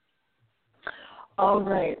 All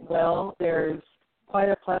right. Well, there's quite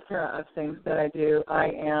a plethora of things that I do. I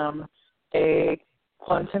am a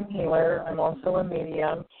quantum healer. I'm also a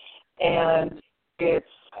medium, and it's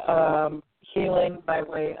healing by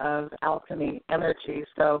way of alchemy, energy.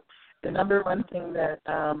 So the number one thing that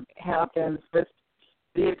happens with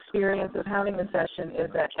the experience of having a session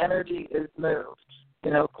is that energy is moved.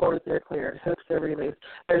 Cords are cleared, hooks are released.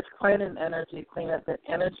 There's quite an energy cleanup. That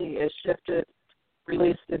energy is shifted,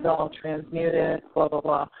 released, dissolved, transmuted, blah, blah,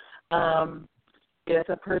 blah. If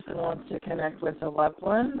a person wants to connect with a loved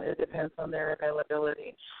one, it depends on their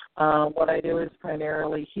availability. What I do is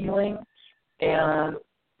primarily healing, and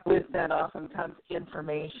with that often comes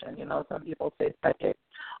information. Some people say psychic.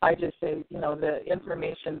 I just say, the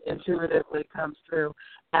information intuitively comes through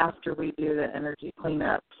after we do the energy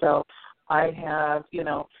cleanup. So I have,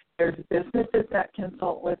 there's businesses that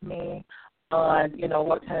consult with me on,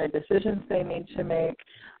 what kind of decisions they need to make,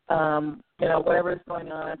 whatever's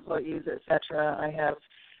going on, employees, etc. I have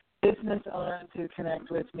business owners who connect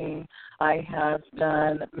with me. I have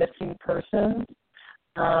done missing persons,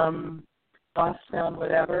 lost, found,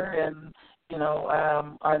 whatever, and,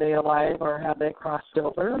 are they alive or have they crossed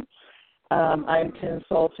over? I'm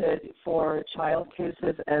consulted for child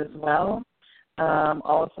cases as well.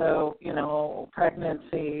 Also,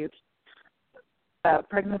 pregnancies.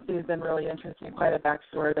 Pregnancy has been really interesting, quite a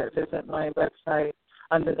backstory. That visit my website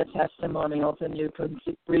under the testimonials, and you can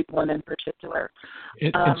read one in particular.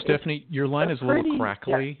 And Stephanie, your line is a little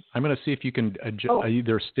crackly. Yeah. I'm going to see if you can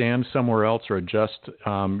either stand somewhere else or adjust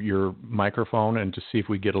your microphone and to see if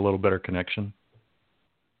we get a little better connection.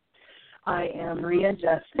 I am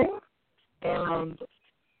readjusting. And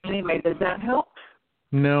anyway, does that help?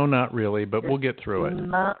 No, not really, but we'll get through it.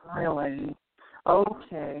 Not really.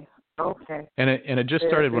 Okay. And it just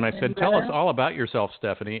started when I said, tell us all about yourself,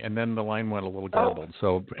 Stephanie, and then the line went a little garbled.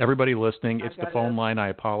 So everybody listening, it's the phone line. I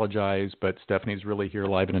apologize, but Stephanie's really here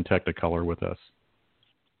live and in Technicolor with us.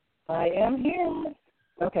 I am here.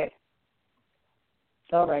 Okay.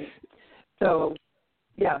 All right. So,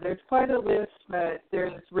 yeah, there's quite a list, but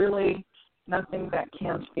there's really nothing that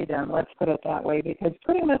can't be done. Let's put it that way, because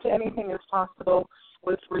pretty much anything is possible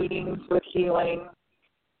with readings, with healing,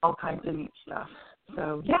 all kinds of neat stuff.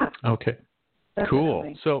 So, yeah. Okay. Definitely.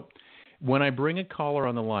 Cool. So when I bring a caller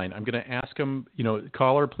on the line, I'm going to ask them,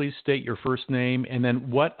 caller, please state your first name, and then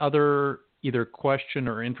what other either question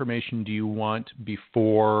or information do you want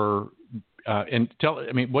before, and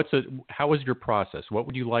how is your process? What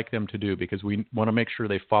would you like them to do? Because we want to make sure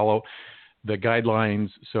they follow the guidelines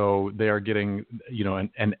so they are getting,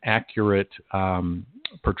 an accurate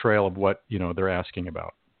portrayal of what, they're asking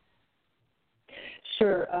about.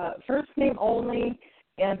 Sure. First name only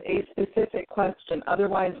and a specific question.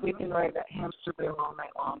 Otherwise, we can ride that hamster wheel all night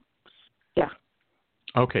long. Yeah.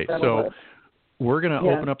 Okay. So we're going to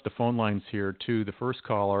open up the phone lines here to the first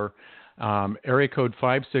caller. Area code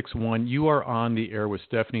 561. You are on the air with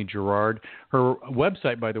Stephanie Gerard. Her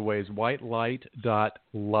website, by the way, is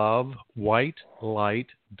whitelight.love,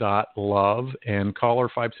 whitelight.love. And caller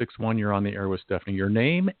 561, you're on the air with Stephanie. Your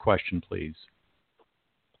name, question, please.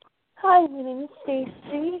 Hi, my name is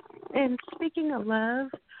Stacy, and speaking of love,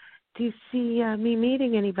 do you see me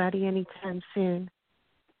meeting anybody anytime soon?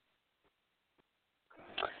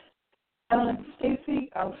 Stacy,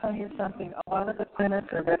 I'll tell you something. A lot of the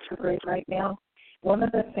planets are retrograde right now. One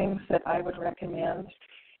of the things that I would recommend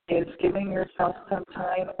is giving yourself some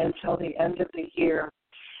time until the end of the year.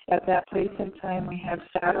 At that place in time, we have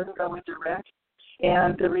Saturn going direct,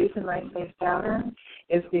 and the reason I say Saturn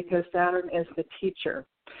is because Saturn is the teacher.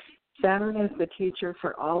 Saturn is the teacher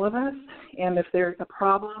for all of us, and if there's a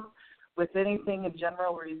problem with anything in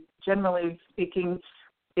general, generally speaking,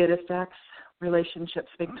 it affects relationships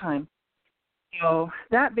big time. So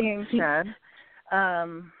that being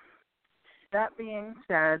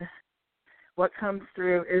said, what comes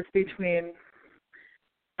through is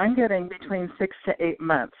I'm getting between 6 to 8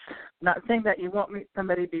 months. Not saying that you won't meet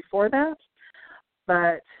somebody before that,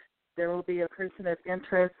 but there will be a person of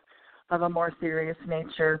interest of a more serious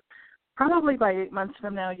nature. Probably by 8 months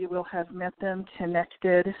from now, you will have met them,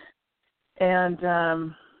 connected, and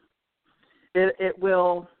it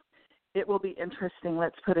will be interesting.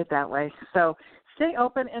 Let's put it that way. So stay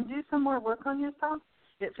open and do some more work on yourself.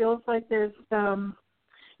 It feels like there's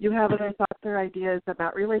you have other thoughts or ideas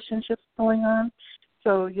about relationships going on,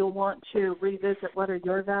 so you'll want to revisit what are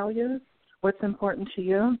your values, what's important to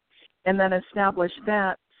you, and then establish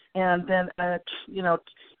that, and then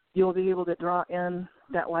you'll be able to draw in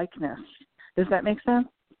that likeness. Does that make sense?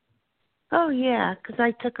 Oh, yeah, because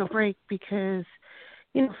I took a break because,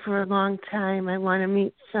 for a long time I want to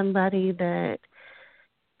meet somebody that,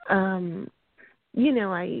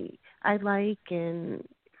 I like and,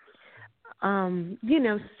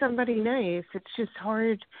 somebody nice. It's just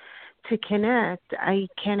hard to connect. I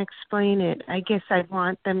can't explain it. I guess I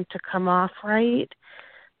want them to come off right.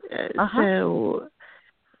 So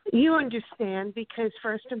you understand, because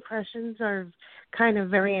first impressions are kind of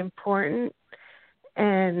very important.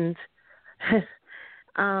 And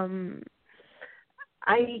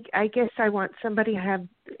I guess I want somebody I have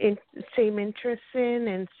same interests in,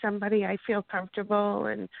 and somebody I feel comfortable,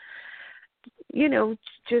 and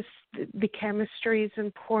just the chemistry is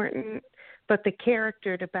important, but the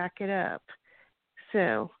character to back it up.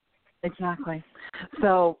 So exactly.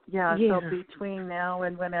 So so between now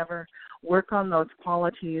and whenever, work on those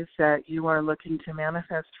qualities that you are looking to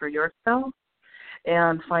manifest for yourself,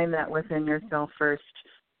 and find that within yourself first,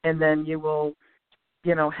 and then you will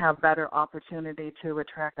have better opportunity to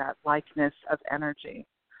attract that likeness of energy.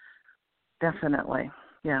 Definitely.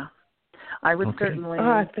 Yeah. I would certainly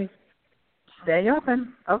stay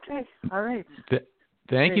open. Okay. All right.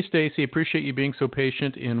 Thank you, Stacy. Appreciate you being so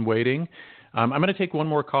patient in waiting. I'm going to take one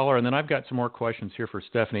more caller, and then I've got some more questions here for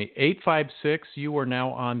Stephanie. 856, you are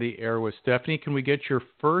now on the air with Stephanie. Can we get your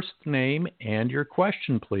first name and your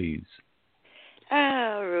question, please?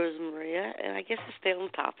 Rose Maria, and I guess to stay on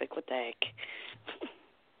topic, what the heck.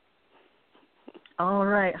 All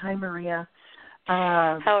right. Hi, Maria.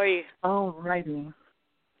 How are you? All righty.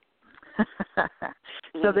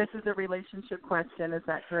 So this is a relationship question, is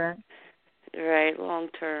that correct? Right, long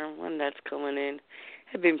term, one that's coming in.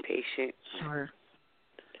 I've been patient.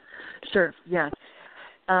 Sure, yes.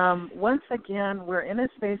 Once again, we're in a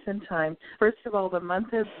space and time. First of all, the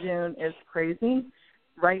month of June is crazy.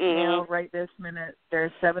 Right now, right this minute,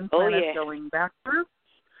 there's 7 planets going backwards.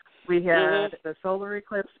 We had the solar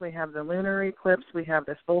eclipse, we have the lunar eclipse, we have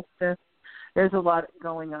the solstice. There's a lot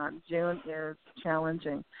going on. June is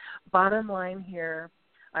challenging. Bottom line here,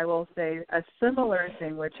 I will say a similar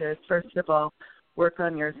thing, which is, first of all, work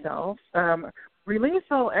on yourself. Release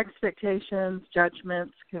all expectations,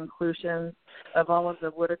 judgments, conclusions of all of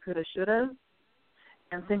the woulda, coulda, shoulda,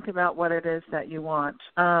 and think about what it is that you want.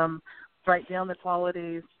 Write down the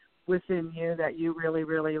qualities within you that you really,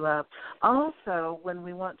 really love. Also, when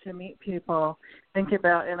we want to meet people, think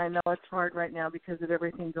about, and I know it's hard right now because of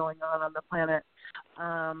everything going on the planet,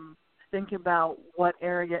 think about what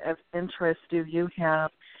area of interest do you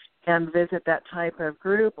have, and visit that type of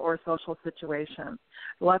group or social situation.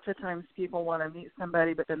 Lots of times people want to meet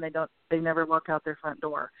somebody, but then they never walk out their front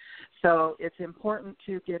door. So it's important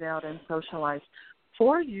to get out and socialize.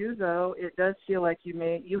 For you, though, it does feel like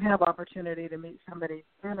you have opportunity to meet somebody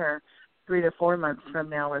sooner, 3 to 4 months from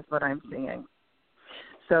now is what I'm seeing.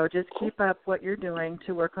 So just keep up what you're doing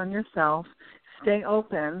to work on yourself. Stay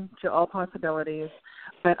open to all possibilities,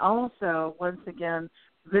 but also, once again,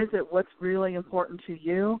 visit what's really important to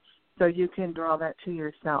you so you can draw that to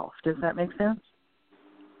yourself. Does that make sense?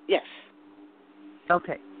 Yes.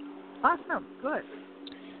 Okay. Awesome. Good.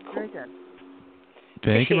 Very good.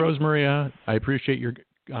 Thank you, Rose Maria. I appreciate your,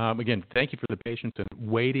 again, thank you for the patience and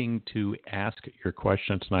waiting to ask your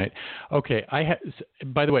question tonight. Okay,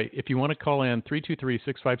 by the way, if you want to call in,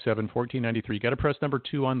 323-657-1493, you got to press number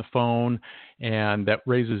 2 on the phone, and that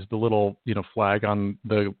raises the little, flag on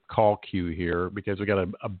the call queue here, because we got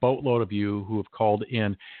a boatload of you who have called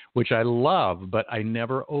in, which I love, but I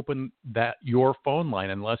never open your phone line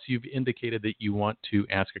unless you've indicated that you want to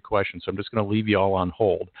ask a question. So I'm just going to leave you all on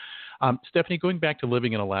hold. Stephanie, going back to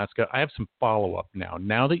living in Alaska, I have some follow-up now.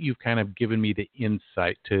 Now that you've kind of given me the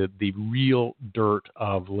insight to the real dirt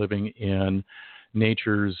of living in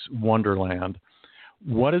nature's wonderland,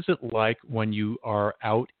 what is it like when you are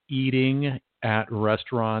out eating at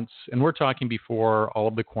restaurants? And we're talking before all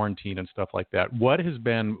of the quarantine and stuff like that. What has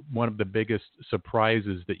been one of the biggest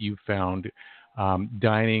surprises that you've found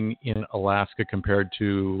dining in Alaska compared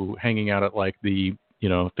to hanging out at like the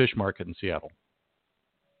fish market in Seattle?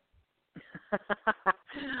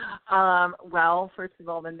 Well, first of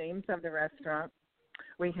all, the names of the restaurant.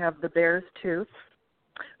 We have the Bear's Tooth,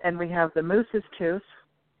 and we have the Moose's Tooth,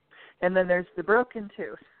 and then there's the Broken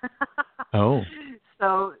Tooth. Oh.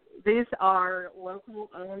 So these are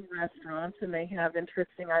local-owned restaurants, and they have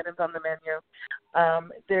interesting items on the menu.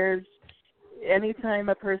 There's anytime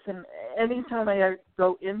I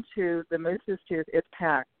go into the Moose's Tooth, it's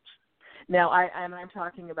packed. Now, I'm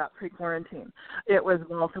talking about pre-quarantine. It was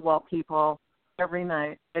wall-to-wall people every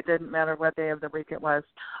night. It didn't matter what day of the week it was.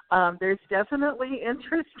 There's definitely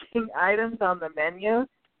interesting items on the menu.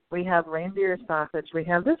 We have reindeer sausage. We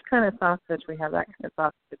have this kind of sausage. We have that kind of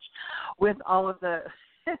sausage. With all of the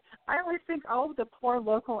I always think, the poor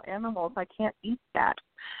local animals, I can't eat that,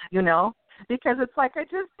 because it's like I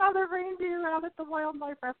just saw the reindeer out at the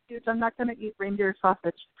wildlife refuge. I'm not going to eat reindeer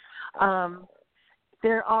sausage.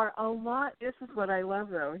 There are a lot. This is what I love,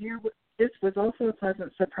 though. This was also a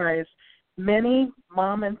pleasant surprise. Many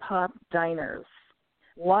mom and pop diners.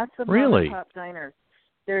 Lots of mom and pop diners.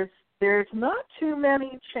 There's not too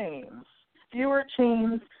many chains. Fewer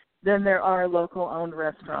chains than there are local owned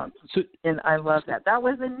restaurants. And I love that. That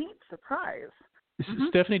was a neat surprise.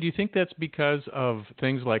 Stephanie, do you think that's because of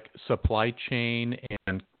things like supply chain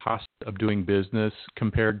and cost of doing business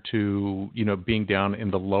compared to, being down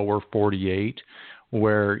in the lower 48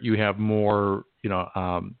 where you have more,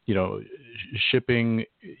 shipping,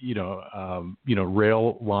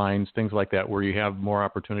 rail lines, things like that, where you have more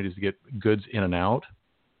opportunities to get goods in and out?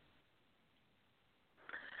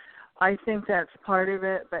 I think that's part of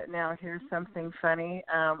it, but now here's something funny.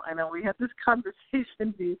 I know we had this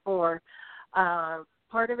conversation before.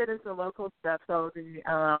 Part of it is the local stuff. So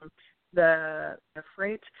the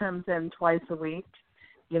freight comes in twice a week,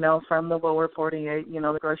 from the lower 48,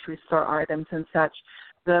 the grocery store items and such.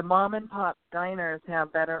 The mom and pop diners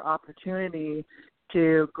have better opportunity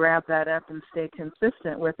to grab that up and stay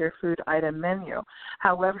consistent with their food item menu.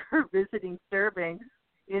 However, visiting Fairbanks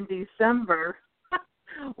in December,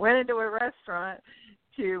 went into a restaurant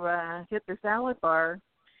to hit the salad bar,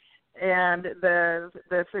 and the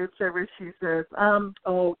food server, she says,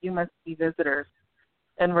 you must be visitors.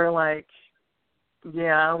 And we're like,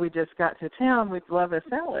 yeah, we just got to town. We'd love a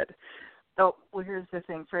salad. Oh, well, here's the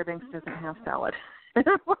thing. Fairbanks doesn't have salad. And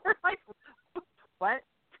we're like, what?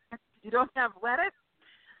 You don't have lettuce?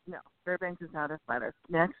 No, Fairbanks is out of lettuce.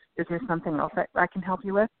 Next, is there something else I can help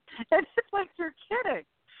you with? And it's like, you're kidding.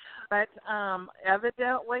 But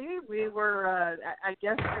evidently we were, I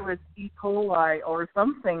guess there was E. coli or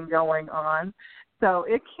something going on. So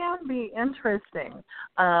it can be interesting.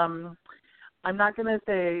 I'm not going to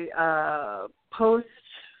say post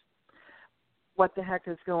what the heck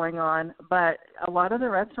is going on, but a lot of the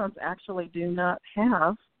restaurants actually do not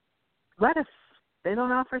have lettuce. They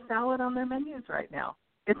don't offer salad on their menus right now.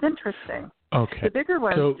 It's interesting. Okay. The bigger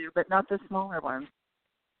ones do, but not the smaller ones.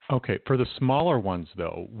 Okay. For the smaller ones,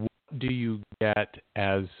 though, what do you get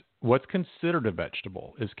as what's considered a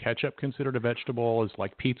vegetable? Is ketchup considered a vegetable? Is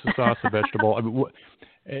like pizza sauce a vegetable? I mean,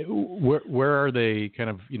 where are they kind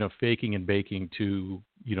of, faking and baking to,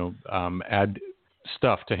 add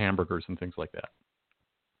stuff to hamburgers and things like that?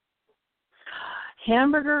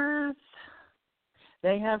 Hamburgers,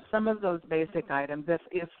 they have some of those basic items.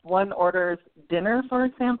 If one orders dinner, for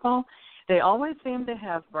example, they always seem to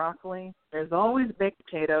have broccoli. There's always baked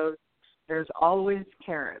potatoes. There's always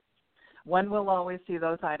carrots. One will always see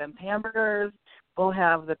those items. Hamburgers will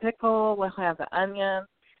have the pickle, will have the onion.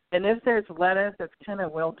 And if there's lettuce, it's kind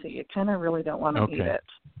of wilty. You kind of really don't want to eat it.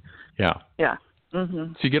 Yeah. Yeah.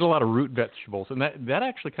 Mm-hmm. So you get a lot of root vegetables, and that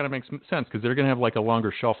actually kind of makes sense because they're going to have like a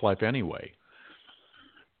longer shelf life anyway.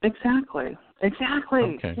 Exactly.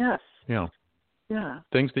 Okay. Yes. Yeah. Yeah.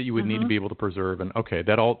 Things that you would need to be able to preserve, and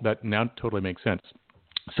that now totally makes sense.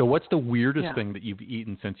 So what's the weirdest thing that you've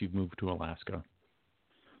eaten since you've moved to Alaska?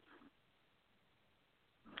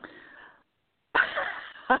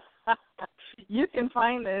 You can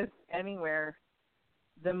find this anywhere.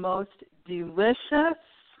 The most delicious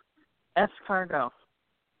escargot.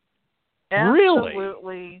 Really?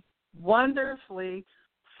 Absolutely wonderfully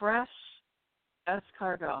fresh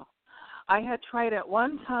escargot. I had tried it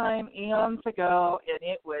one time eons ago, and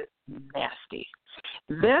it was nasty.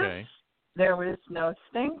 There was no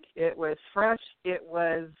stink. It was fresh. It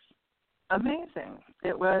was amazing.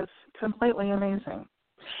 It was completely amazing.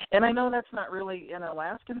 And I know that's not really an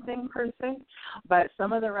Alaskan thing per se, but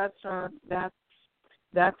some of the restaurants,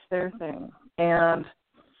 that's their thing. And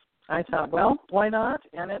I thought, well, why not?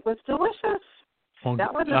 And it was delicious. Well,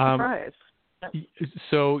 that was a surprise.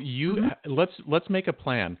 So let's make a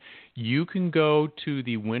plan. You can go to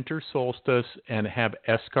the winter solstice and have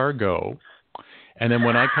escargot, and then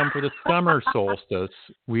when I come for the summer solstice,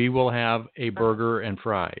 we will have a burger and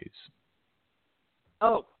fries.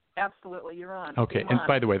 Oh, absolutely, you're on. Okay, and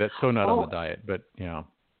by the way, that's so not on the diet, but yeah.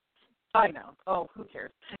 I know. Oh, who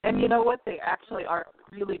cares? And you know what they actually are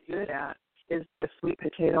really good at is the sweet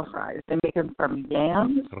potato fries. They make them from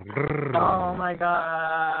yams. Oh, my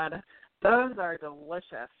God. Those are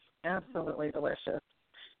delicious. Absolutely delicious.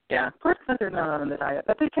 Yeah, of course they're not on the diet,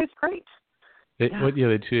 but they taste great. They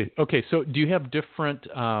do. Okay, so do you have different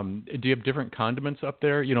condiments up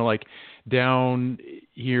there? Like down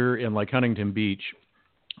here in like Huntington Beach,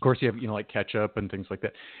 of course you have like ketchup and things like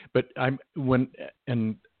that. But I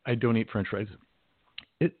don't eat French fries.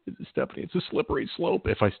 Stephanie, it's a slippery slope.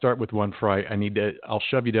 If I start with one fry, I'll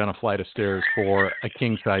shove you down a flight of stairs for a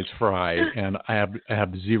king size fry, and I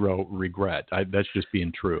have zero regret. That's just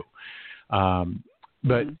being true.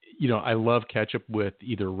 But, I love ketchup with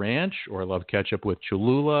either ranch, or I love ketchup with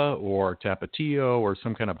Cholula or Tapatio or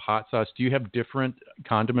some kind of hot sauce. Do you have different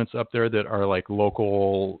condiments up there that are like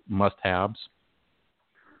local must-haves?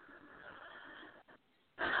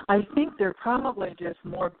 I think they're probably just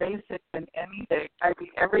more basic than anything. I mean,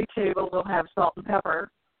 every table will have salt and pepper.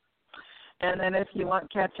 And then if you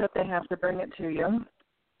want ketchup, they have to bring it to you.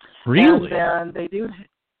 Really? And then they do.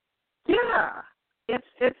 Yeah.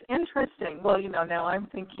 It's interesting. Well, now I'm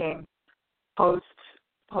thinking post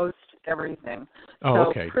everything. Oh, so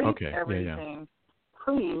okay. Pre Okay. everything.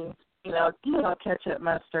 Pre, ketchup,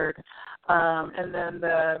 mustard, and then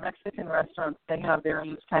the Mexican restaurants, they have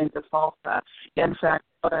various kinds of salsa. In fact,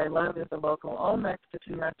 what I love is the local-owned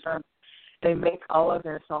Mexican restaurants. They make all of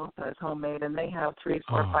their salsas homemade, and they have 3,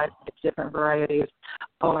 4, 5, 6 different varieties.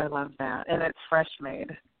 Oh, I love that, and it's fresh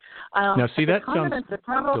made. Now, see, that sounds are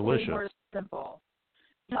probably delicious. More simple.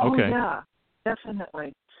 Okay. Oh, yeah,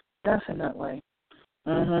 definitely.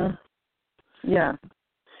 Mhm. Yeah.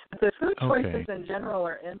 The food choices in general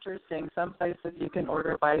are interesting. Some places you can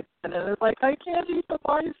order bison, and it's like, I can't eat the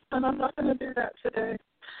bison. I'm not going to do that today.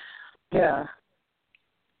 Yeah.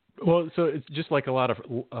 Well, so it's just like a lot of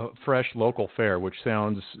fresh local fare, which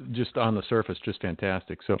sounds just on the surface just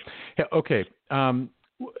fantastic. So, yeah, okay. I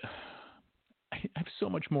have so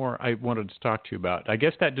much more I wanted to talk to you about. I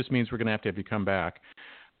guess that just means we're going to have you come back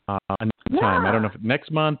another time. I don't know if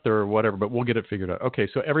next month or whatever, but we'll get it figured out. Okay,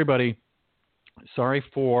 so everybody, sorry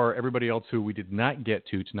for everybody else who we did not get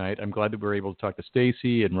to tonight. I'm glad that we were able to talk to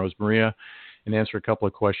Stacy and Rosemaria and answer a couple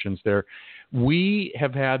of questions there. We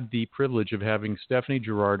have had the privilege of having Stephanie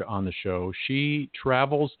Gerard on the show. She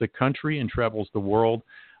travels the country and travels the world,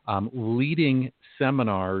 leading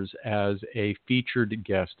seminars as a featured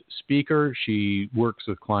guest speaker. She works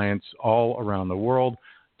with clients all around the world,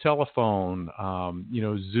 telephone,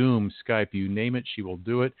 Zoom, Skype, you name it, she will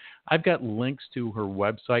do it. I've got links to her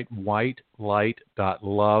website,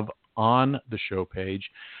 whitelight.love, on the show page.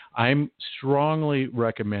 I'm strongly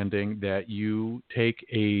recommending that you take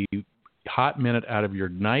a hot minute out of your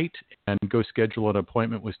night and go schedule an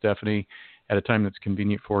appointment with Stephanie at a time that's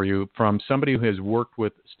convenient for you, from somebody who has worked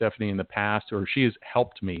with Stephanie in the past, or she has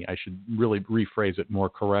helped me, I should really rephrase it more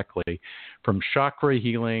correctly, from chakra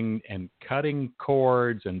healing and cutting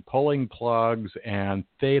cords and pulling plugs and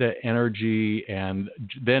theta energy, and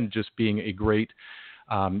then just being a great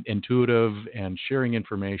intuitive and sharing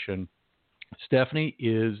information. Stephanie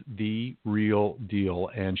is the real deal,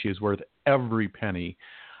 and she is worth every penny.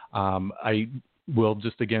 I will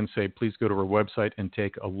just again say, please go to her website and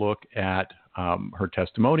take a look at her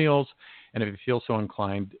testimonials. And if you feel so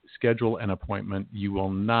inclined, schedule an appointment. You will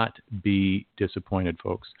not be disappointed,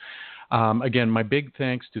 folks. Again, my big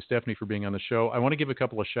thanks to Stephanie for being on the show. I want to give a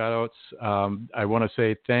couple of shout-outs. I want to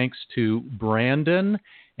say thanks to Brandon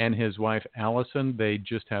and his wife, Allison. They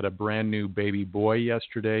just had a brand-new baby boy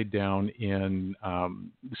yesterday down in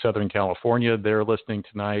Southern California. They're listening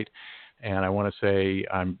tonight. And I want to say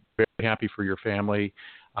I'm very happy for your family.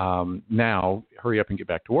 Now, hurry up and get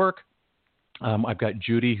back to work. I've got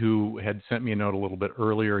Judy, who had sent me a note a little bit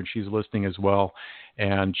earlier, and she's listening as well.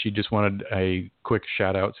 And she just wanted a quick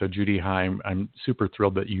shout out. So, Judy, hi, I'm super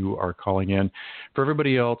thrilled that you are calling in. For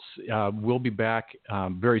everybody else, we'll be back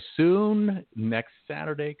very soon, next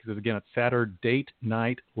Saturday, because again, it's SaturDate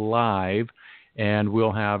Night Live. And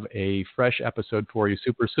we'll have a fresh episode for you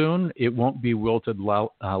super soon. It won't be wilted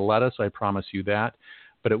lettuce, I promise you that,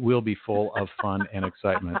 but it will be full of fun and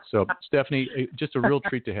excitement. So, Stephanie, just a real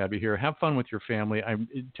treat to have you here. Have fun with your family.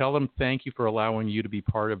 Tell them thank you for allowing you to be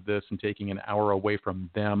part of this and taking an hour away from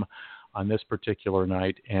them on this particular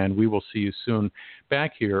night. And we will see you soon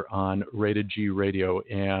back here on Rated G Radio.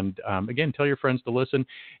 And again, tell your friends to listen.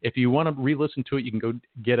 If you want to re-listen to it, you can go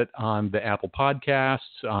get it on the Apple Podcasts,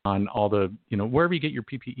 on all the, wherever you get your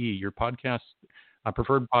PPE, your podcast,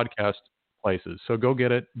 preferred podcast places. So go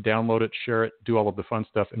get it, download it, share it, do all of the fun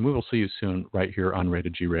stuff. And we will see you soon right here on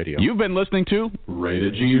Rated G Radio. You've been listening to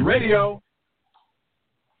Rated G Radio.